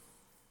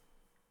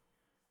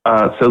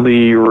 So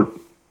the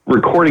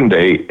recording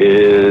date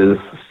is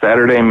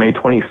Saturday, May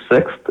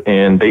 26th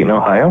in Dayton,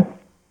 Ohio,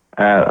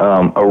 at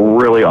a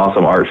really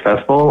awesome arts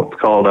festival.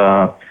 It's called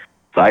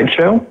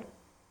Sideshow.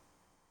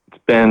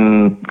 It's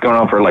been going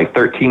on for like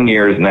 13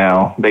 years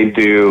now. They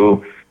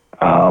do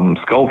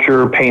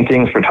sculpture,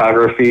 paintings,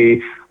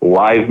 photography,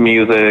 live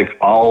music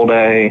all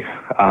day.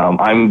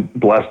 I'm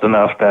blessed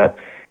enough that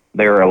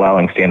they're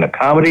allowing stand-up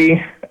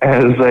comedy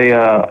as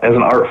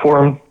an art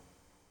form.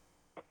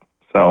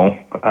 So,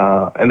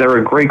 and they're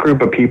a great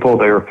group of people.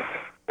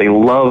 They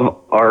love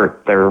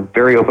art. They're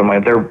very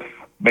open-minded. They're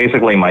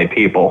basically my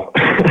people.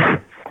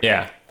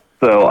 Yeah.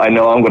 So I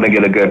know I'm going to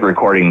get a good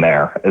recording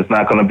there. It's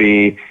not going to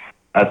be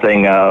a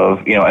thing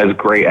of, as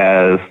great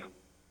as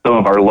some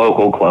of our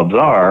local clubs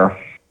are.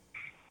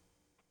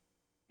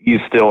 You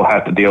still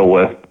have to deal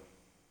with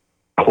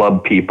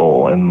club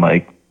people and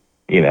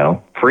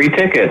free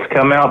tickets,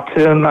 come out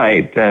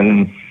tonight,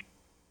 and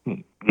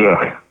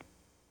ugh.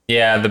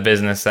 Yeah, the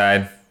business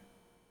side.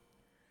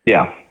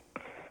 Yeah.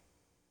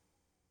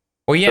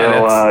 Well,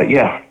 yeah.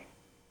 Yeah.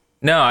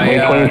 No, May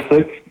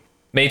 26th.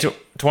 May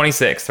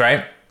 26th,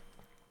 right?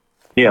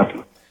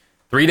 Yeah.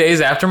 3 days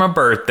after my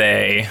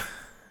birthday.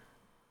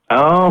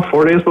 Oh,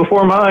 4 days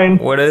before mine.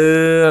 What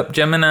up,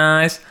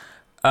 Geminis?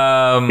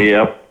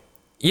 Yep.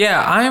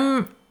 Yeah,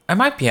 I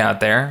might be out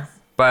there,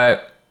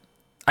 but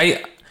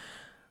I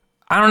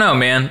don't know,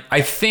 man.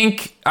 I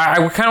think I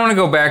kind of want to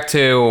go back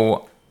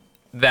to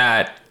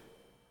that,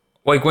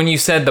 like when you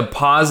said the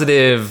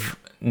positive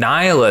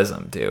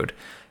nihilism, dude.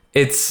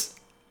 It's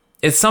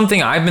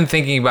something I've been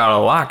thinking about a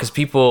lot, because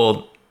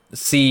people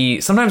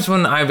see, sometimes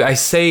when I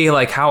say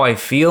like how I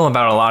feel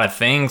about a lot of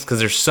things, because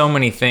there's so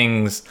many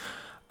things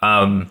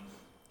that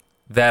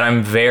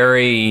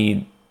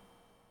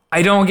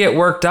I don't get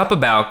worked up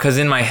about, because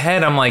in my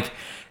head I'm like,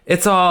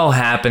 it's all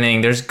happening.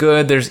 There's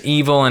good, there's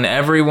evil in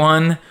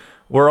everyone.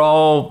 We're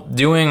all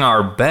doing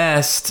our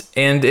best,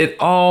 and it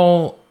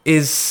all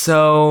is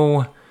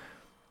so...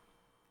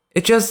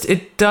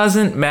 It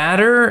doesn't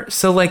matter.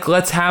 So like,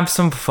 let's have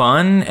some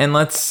fun and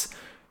let's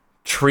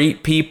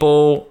treat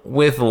people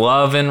with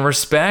love and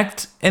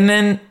respect, and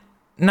then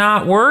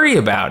not worry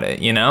about it,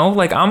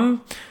 Like I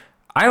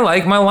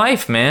like my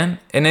life, man,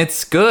 and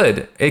it's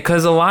good,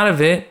 because a lot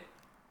of it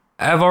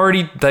I've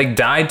already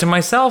died to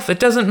myself. It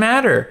doesn't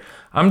matter.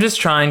 I'm just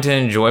trying to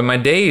enjoy my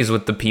days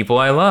with the people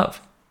I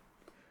love.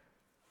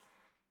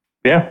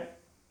 Yeah.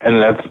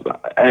 And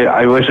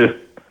I wish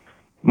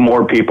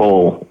more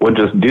people would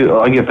just do,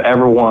 like, if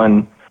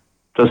everyone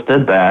just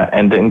did that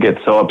and didn't get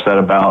so upset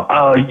about,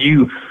 oh,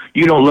 you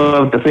don't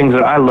love the things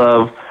that I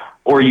love,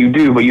 or you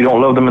do, but you don't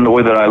love them in the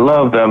way that I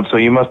love them, so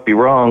you must be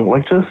wrong.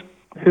 Like, just,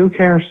 who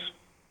cares?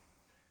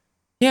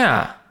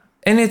 Yeah.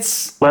 And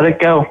let it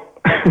go.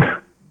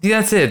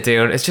 That's it,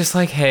 dude. It's just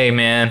like, hey,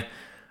 man,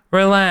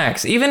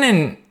 relax. Even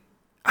in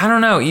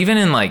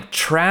like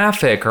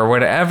traffic or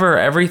whatever,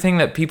 everything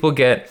that people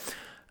get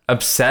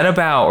upset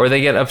about, or they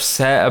get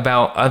upset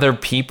about other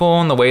people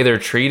and the way they're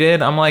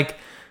treated, I'm like,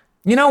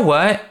 you know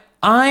what?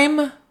 I'm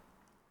the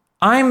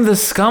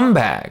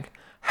scumbag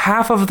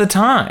half of the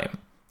time,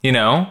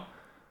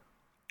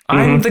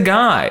 I'm the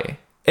guy,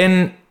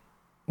 and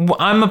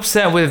I'm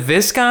upset with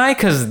this guy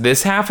because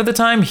this half of the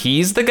time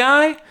he's the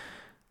guy.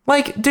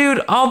 Like,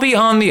 dude, I'll be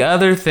on the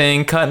other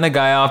thing, cutting a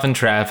guy off in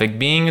traffic,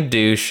 being a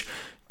douche,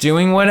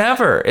 doing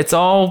whatever. It's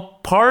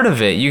all part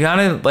of it. You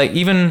gotta,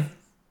 even...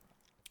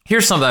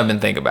 Here's something I've been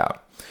thinking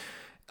about.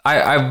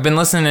 I've been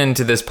listening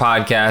to this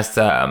podcast. It's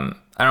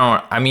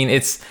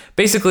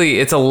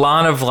a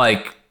lot of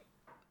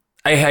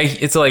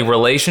it's a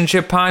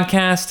relationship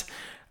podcast.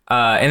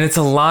 And it's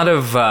a lot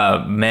of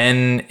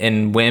men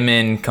and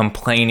women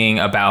complaining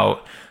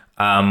about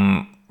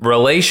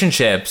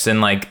relationships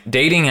and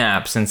dating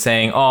apps, and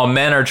saying, oh,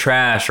 men are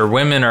trash, or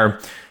women are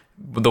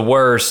the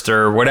worst,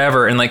 or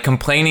whatever, and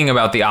complaining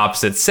about the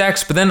opposite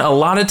sex. But then a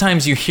lot of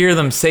times you hear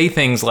them say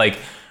things like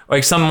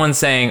someone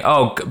saying,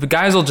 oh,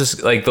 guys will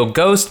just they'll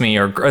ghost me,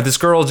 or this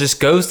girl just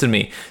ghosted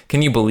me.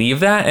 Can you believe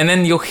that? And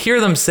then you'll hear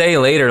them say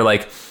later,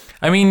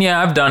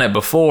 yeah, I've done it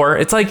before.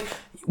 It's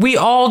we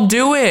all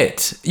do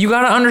it. You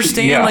got to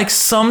understand,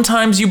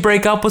 sometimes you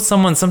break up with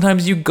someone,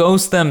 sometimes you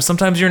ghost them,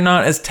 sometimes you're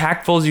not as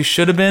tactful as you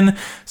should have been,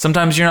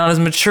 sometimes you're not as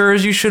mature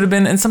as you should have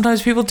been, and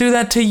sometimes people do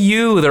that to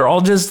you. They're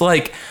all just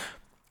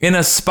in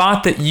a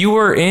spot that you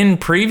were in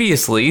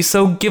previously,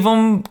 so give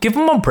them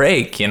a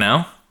break,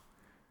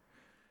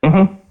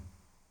 Mm-hmm.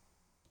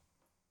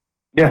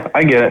 Yeah,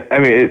 I get it. I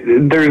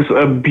mean, there's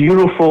a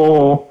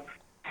beautiful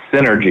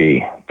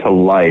synergy to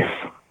life.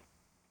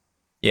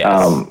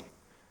 Yes.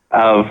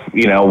 Of,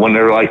 when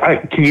they're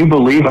like, can you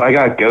believe I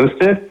got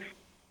ghosted?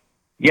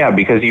 Yeah,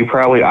 because you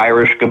probably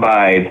Irish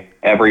goodbyed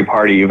every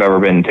party you've ever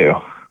been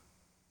to.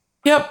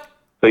 Yep.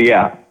 So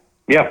yeah,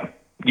 yep,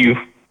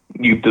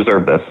 you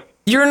deserve this.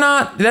 You're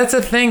not. That's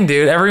a thing,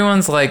 dude.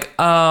 Everyone's like,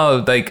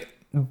 oh, like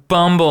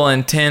Bumble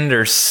and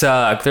Tinder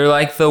suck. They're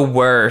like the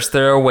worst.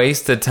 They're a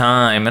waste of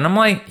time. And I'm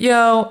like,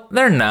 yo,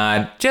 they're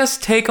not.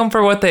 Just take them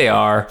for what they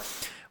are.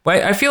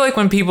 But I feel like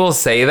when people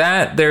say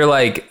that,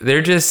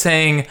 they're just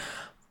saying,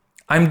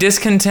 I'm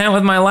discontent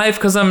with my life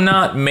because I'm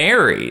not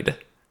married.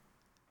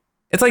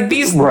 It's like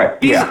these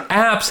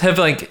apps have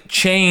like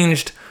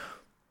changed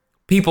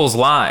people's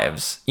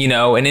lives,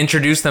 and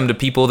introduced them to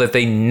people that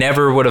they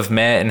never would have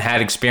met and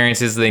had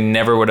experiences they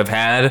never would have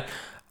had.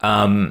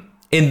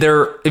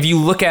 If you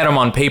look at them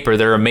on paper,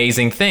 they're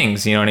amazing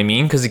things, you know what I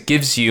mean? Because it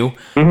gives you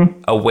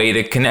a way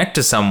to connect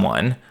to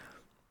someone.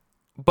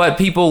 But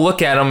people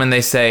look at them and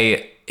they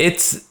say,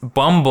 it's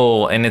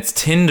Bumble and it's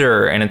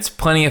Tinder and it's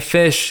Plenty of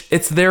Fish.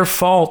 It's their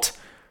fault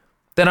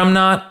that I'm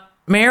not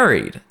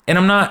married and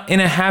I'm not in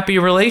a happy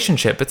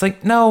relationship. It's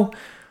like, no,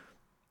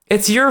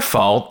 it's your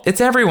fault.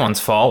 It's everyone's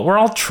fault. We're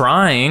all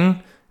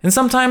trying. And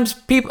sometimes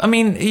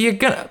you're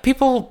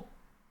going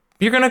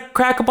to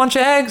crack a bunch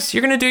of eggs.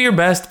 You're going to do your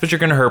best, but you're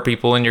going to hurt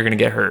people and you're going to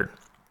get hurt.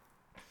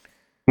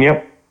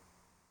 Yep.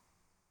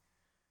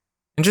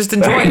 And just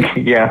enjoy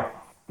it. Yeah.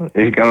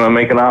 He's going to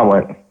make an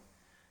omelet.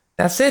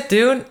 That's it,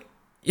 dude.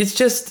 It's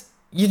just,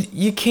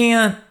 you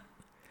can't,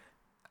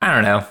 I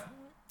don't know.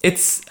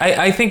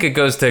 I think it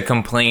goes to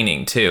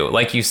complaining too.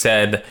 Like you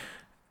said,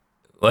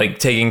 like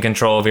taking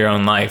control of your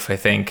own life. I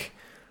think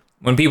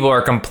when people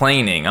are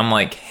complaining, I'm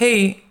like,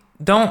 hey,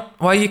 why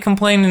are you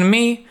complaining to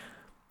me?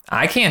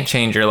 I can't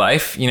change your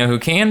life. You know who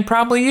can?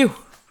 Probably you.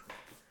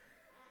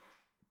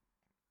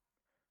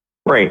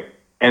 Right.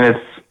 And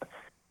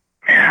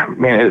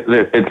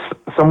it's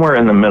somewhere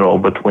in the middle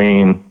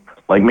between,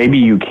 like, maybe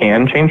you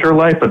can change your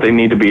life, but they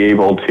need to be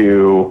able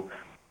to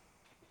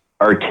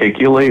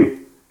articulate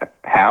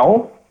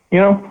how,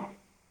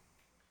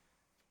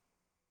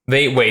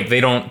 They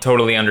don't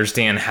totally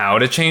understand how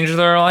to change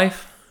their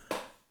life?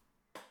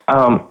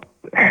 So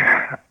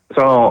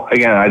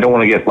again, I don't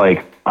want to get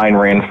like Ayn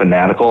Rand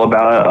fanatical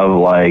about it, of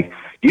like,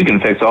 you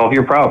can fix all of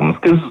your problems,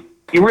 because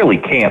you really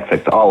can't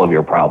fix all of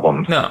your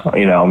problems. No.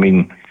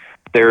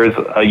 There's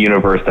a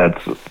universe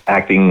that's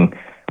acting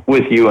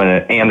with you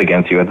and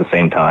against you at the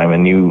same time,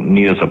 and you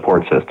need a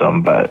support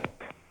system. But,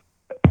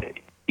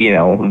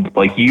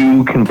 like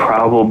you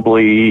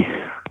probably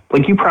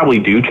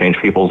do change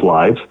people's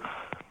lives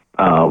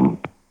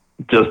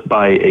just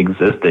by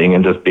existing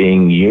and just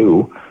being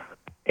you.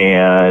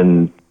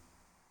 And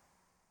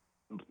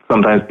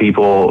sometimes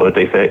people,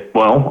 they say,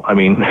 well, I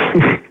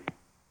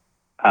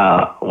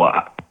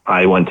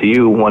went to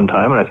you one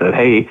time and I said,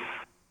 hey,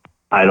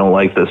 I don't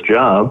like this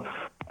job.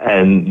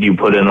 And you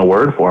put in a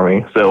word for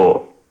me.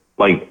 So,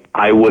 like,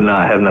 I would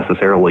not have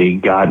necessarily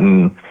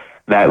gotten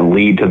that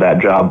lead to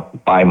that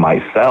job by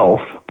myself,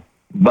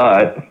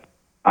 but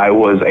I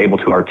was able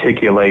to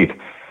articulate,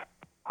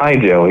 hi,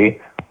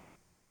 Joey,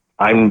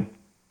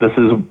 this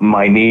is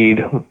my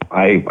need.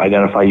 I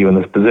identify you in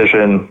this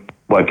position.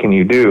 What can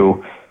you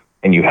do?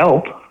 And you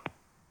helped.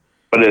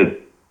 But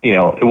it's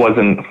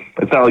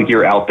not like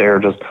you're out there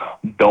just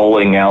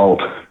doling out,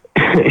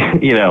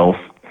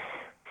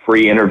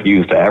 free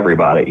interviews to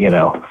everybody,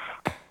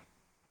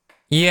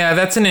 Yeah,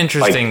 that's an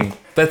interesting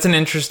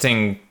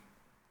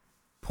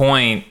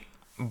point,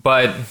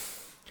 but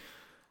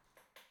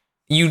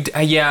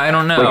I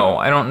don't know.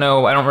 I don't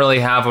know. I don't really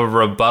have a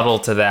rebuttal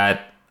to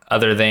that,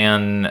 other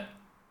than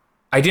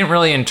I didn't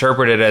really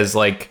interpret it as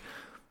like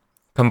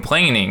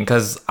complaining,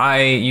 because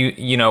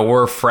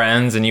we're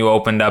friends and you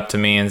opened up to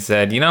me and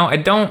said, I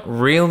don't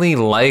really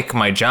like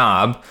my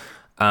job.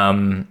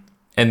 And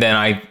then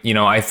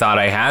I thought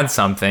I had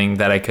something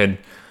that I could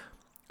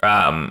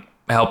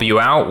help you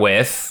out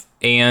with,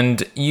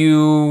 and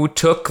you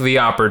took the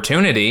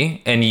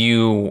opportunity and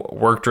you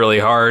worked really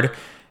hard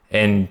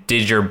and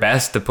did your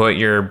best to put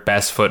your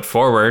best foot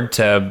forward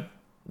to,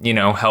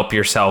 help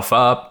yourself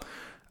up.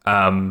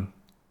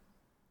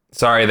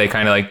 Sorry, they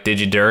kind of like did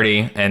you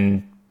dirty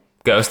and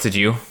ghosted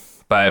you,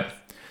 but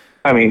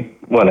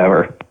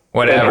whatever. It's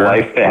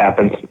life, it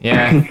happens.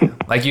 Yeah.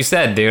 Like you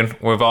said,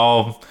 dude, we've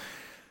all,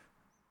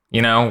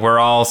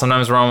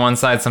 sometimes we're on one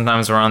side,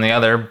 sometimes we're on the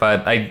other,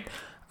 but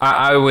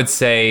I would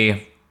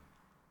say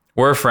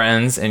we're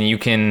friends, and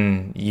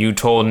you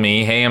told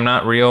me, hey, I'm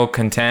not real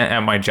content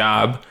at my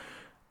job.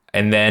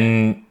 And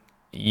then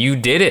you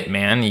did it,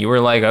 man. You were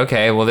like,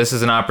 okay, well, this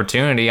is an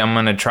opportunity. I'm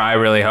going to try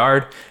really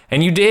hard.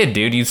 And you did,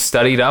 dude. You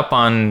studied up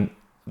on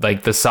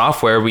like the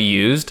software we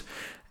used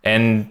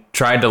and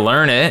tried to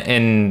learn it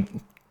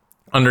and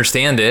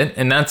understand it.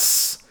 And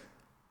that's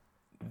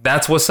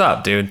what's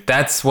up, dude.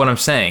 That's what I'm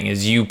saying,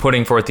 is you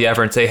putting forth the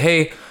effort and say,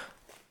 hey,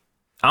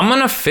 I'm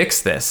going to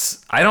fix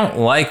this. I don't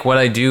like what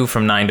I do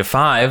from 9 to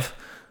 5.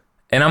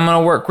 And I'm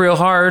going to work real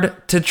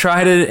hard to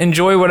try to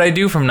enjoy what I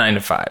do from 9 to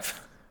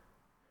 5.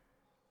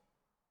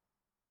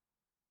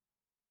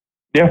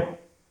 Yeah.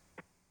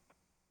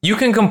 You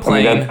can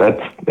complain.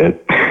 That's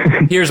it.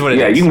 Here's what it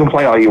is. Yeah, you can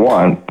complain all you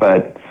want,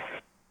 but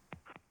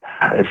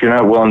if you're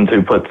not willing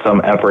to put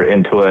some effort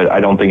into it, I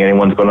don't think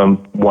anyone's going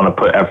to want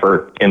to put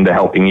effort into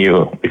helping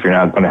you if you're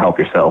not going to help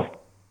yourself.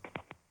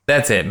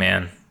 That's it,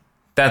 man.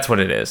 That's what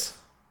it is.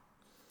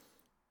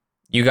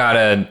 You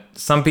gotta,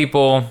 some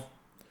people,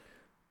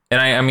 and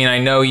I mean, I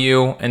know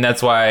you, and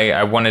that's why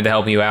I wanted to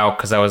help you out,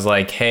 because I was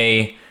like,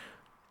 hey,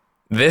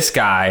 this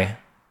guy,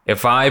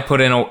 if I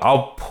put in,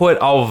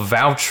 I'll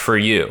vouch for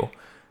you,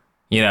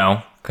 you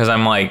know, because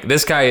I'm like,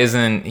 this guy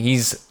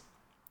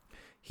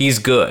he's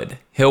good.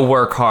 He'll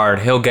work hard.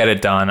 He'll get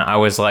it done. I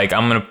was like,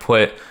 I'm going to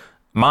put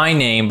my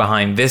name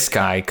behind this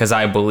guy because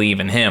I believe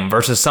in him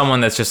versus someone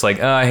that's just like,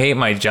 oh, I hate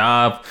my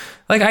job.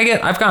 Like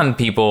I've gotten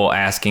people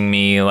asking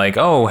me like,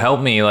 oh,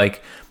 help me.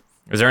 Like,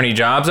 is there any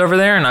jobs over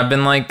there? And I've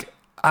been like,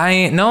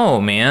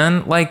 no,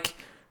 man. Like,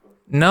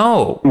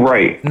 no.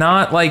 Right.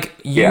 Not like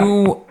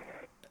you,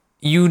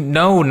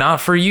 no,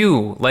 not for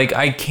you. Like,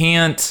 I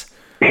can't,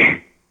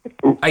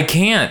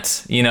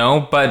 you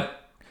know, but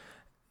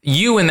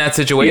you in that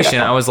situation,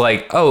 I was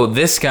like, oh,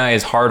 this guy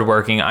is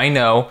hardworking. I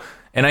know.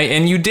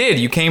 And you did.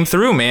 You came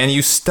through, man.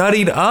 You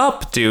studied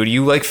up, dude.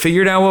 You like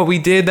figured out what we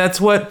did.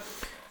 That's what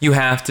you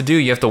have to do.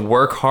 You have to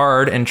work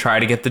hard and try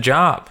to get the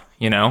job,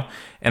 you know?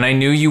 And I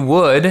knew you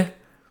would.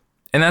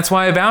 And that's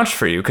why I vouched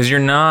for you, because you're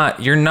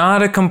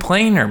not a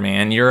complainer,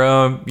 man. You're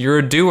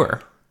a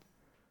doer.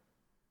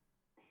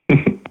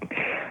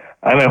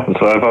 I know. That's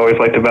what I've always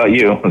liked about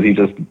you, is you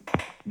just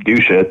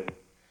do shit.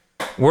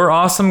 We're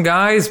awesome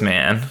guys,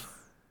 man.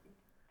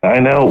 I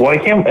know. Why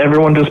can't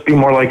everyone just be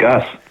more like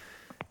us?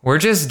 We're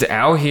just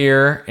out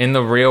here in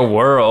the real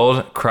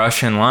world,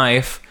 crushing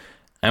life,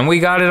 and we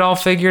got it all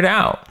figured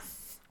out.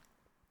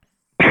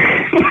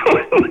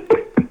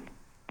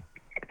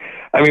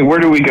 I mean, where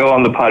do we go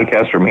on the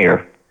podcast from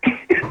here?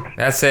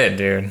 That's it,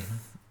 dude.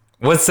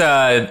 What's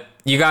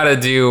you gotta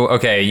do?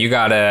 Okay,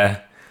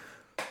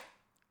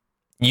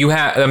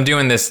 I'm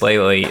doing this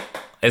lately.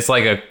 It's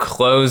like a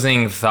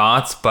closing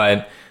thoughts,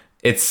 but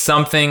it's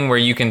something where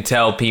you can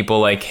tell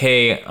people like,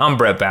 hey, I'm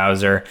Brent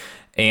Bowser,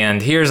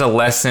 and here's a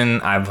lesson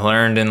I've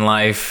learned in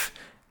life.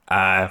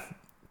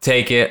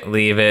 Take it,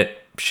 leave it,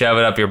 shove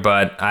it up your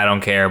butt. I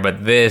don't care,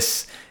 but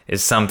this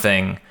is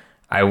something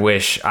I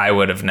wish I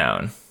would have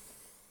known.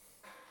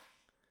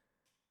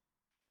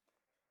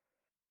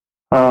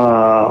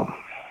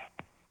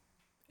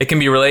 It can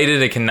be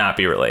related, it cannot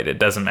be related.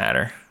 Doesn't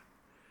matter.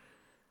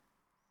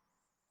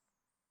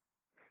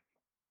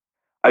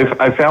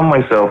 I found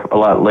myself a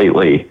lot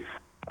lately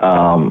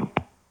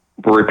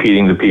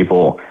repeating to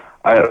people.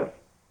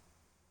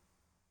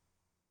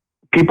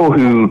 People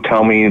who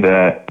tell me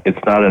that it's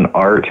not an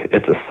art,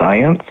 it's a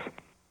science,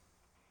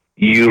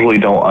 usually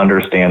don't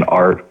understand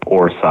art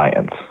or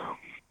science.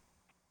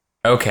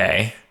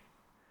 Okay.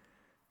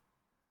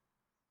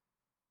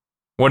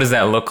 What does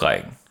that look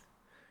like?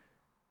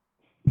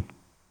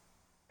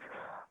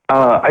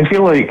 I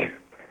feel like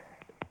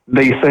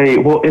they say,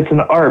 well, it's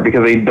an art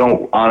because they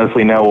don't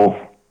honestly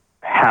know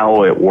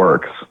how it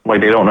works.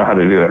 Like, they don't know how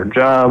to do their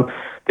job.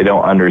 They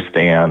don't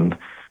understand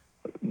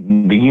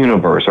the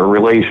universe or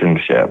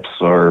relationships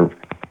or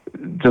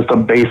just a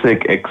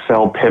basic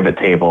Excel pivot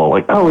table.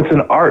 Like, oh, it's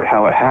an art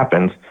how it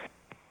happens.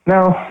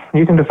 No,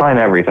 you can define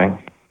everything.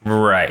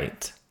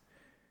 Right.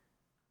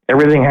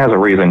 Everything has a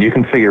reason. You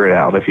can figure it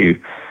out if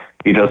you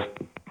just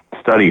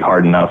study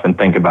hard enough and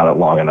think about it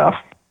long enough.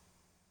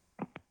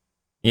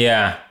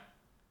 Yeah.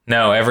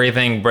 No,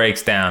 everything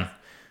breaks down.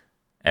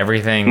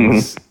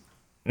 Everything's...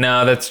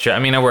 No, that's true. I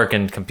mean, I work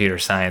in computer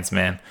science,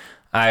 man.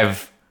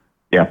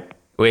 Yeah.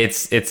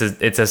 It's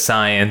a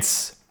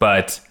science,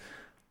 but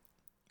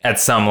at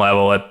some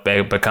level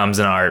it becomes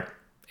an art.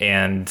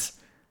 And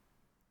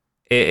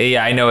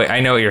yeah, I know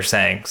what you're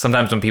saying.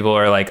 Sometimes when people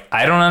are like,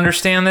 I don't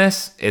understand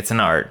this, it's an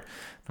art.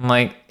 I'm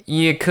like,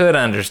 you could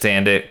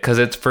understand it because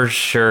it's for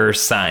sure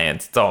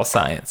science. It's all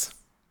science.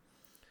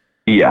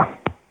 Yeah.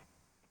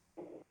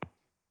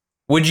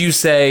 Would you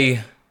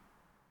say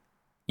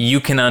you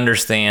can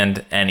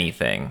understand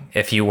anything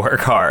if you work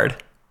hard?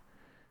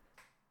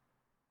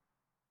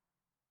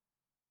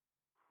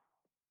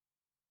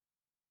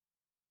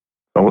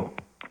 So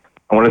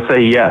I want to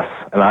say yes,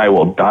 and I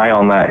will die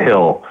on that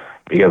hill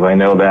because I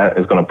know that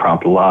is going to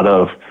prompt a lot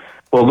of,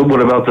 well,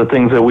 what about the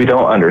things that we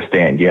don't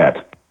understand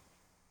yet?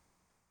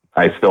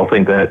 I still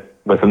think that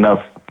with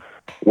enough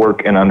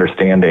work and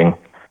understanding,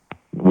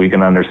 we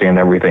can understand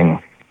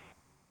everything.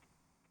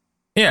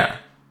 Yeah,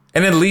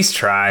 and at least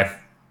try.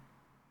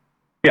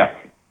 Yeah.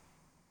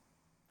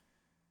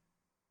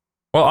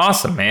 Well,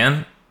 awesome,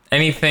 man.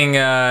 Anything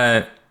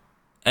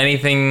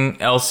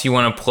else you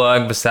want to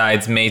plug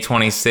besides May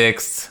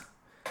 26th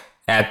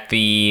at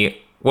the,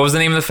 what was the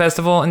name of the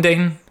festival in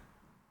Dayton?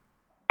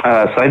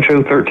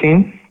 Sideshow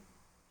 13.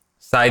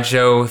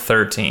 Sideshow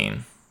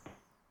 13.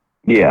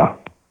 Yeah.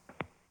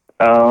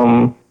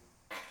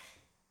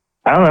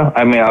 I don't know.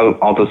 I mean,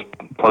 I'll just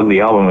plug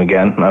the album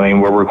again. I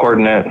mean, we're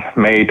recording it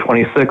May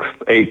 26th,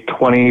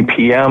 8:20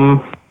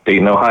 p.m.,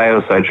 Dayton,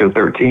 Ohio, Sideshow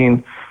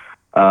 13.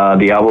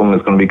 The album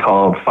is going to be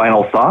called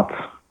Final Thoughts.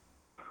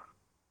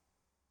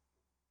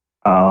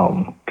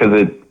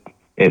 Because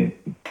it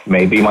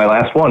may be my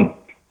last one.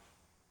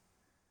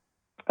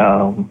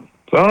 So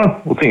I don't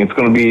know. We'll see. It's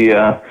going to be,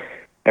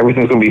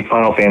 everything's going to be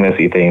Final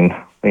Fantasy themed.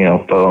 You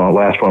know, the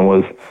last one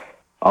was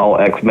all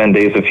X-Men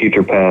Days of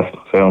Future Past.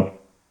 So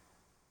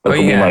this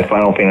will be my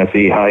Final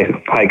Fantasy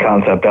high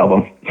concept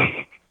album.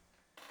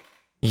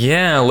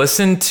 Yeah,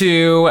 listen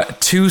to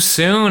Too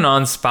Soon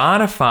on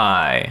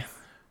Spotify.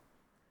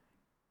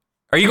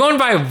 Are you going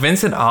by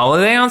Vincent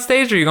Holiday on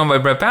stage, or are you going by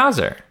Brent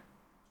Bowser?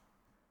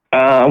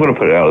 I'm going to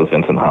put it out as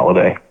Vincent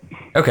Holiday.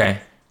 Okay.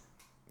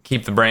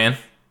 Keep the brand.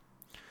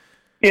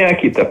 Yeah,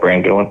 keep that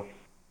brand going.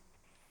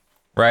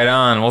 Right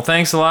on. Well,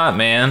 thanks a lot,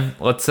 man.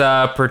 Let's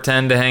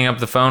pretend to hang up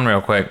the phone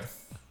real quick.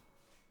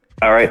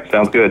 All right,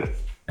 sounds good.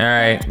 All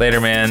right, later,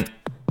 man.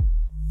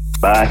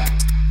 Bye.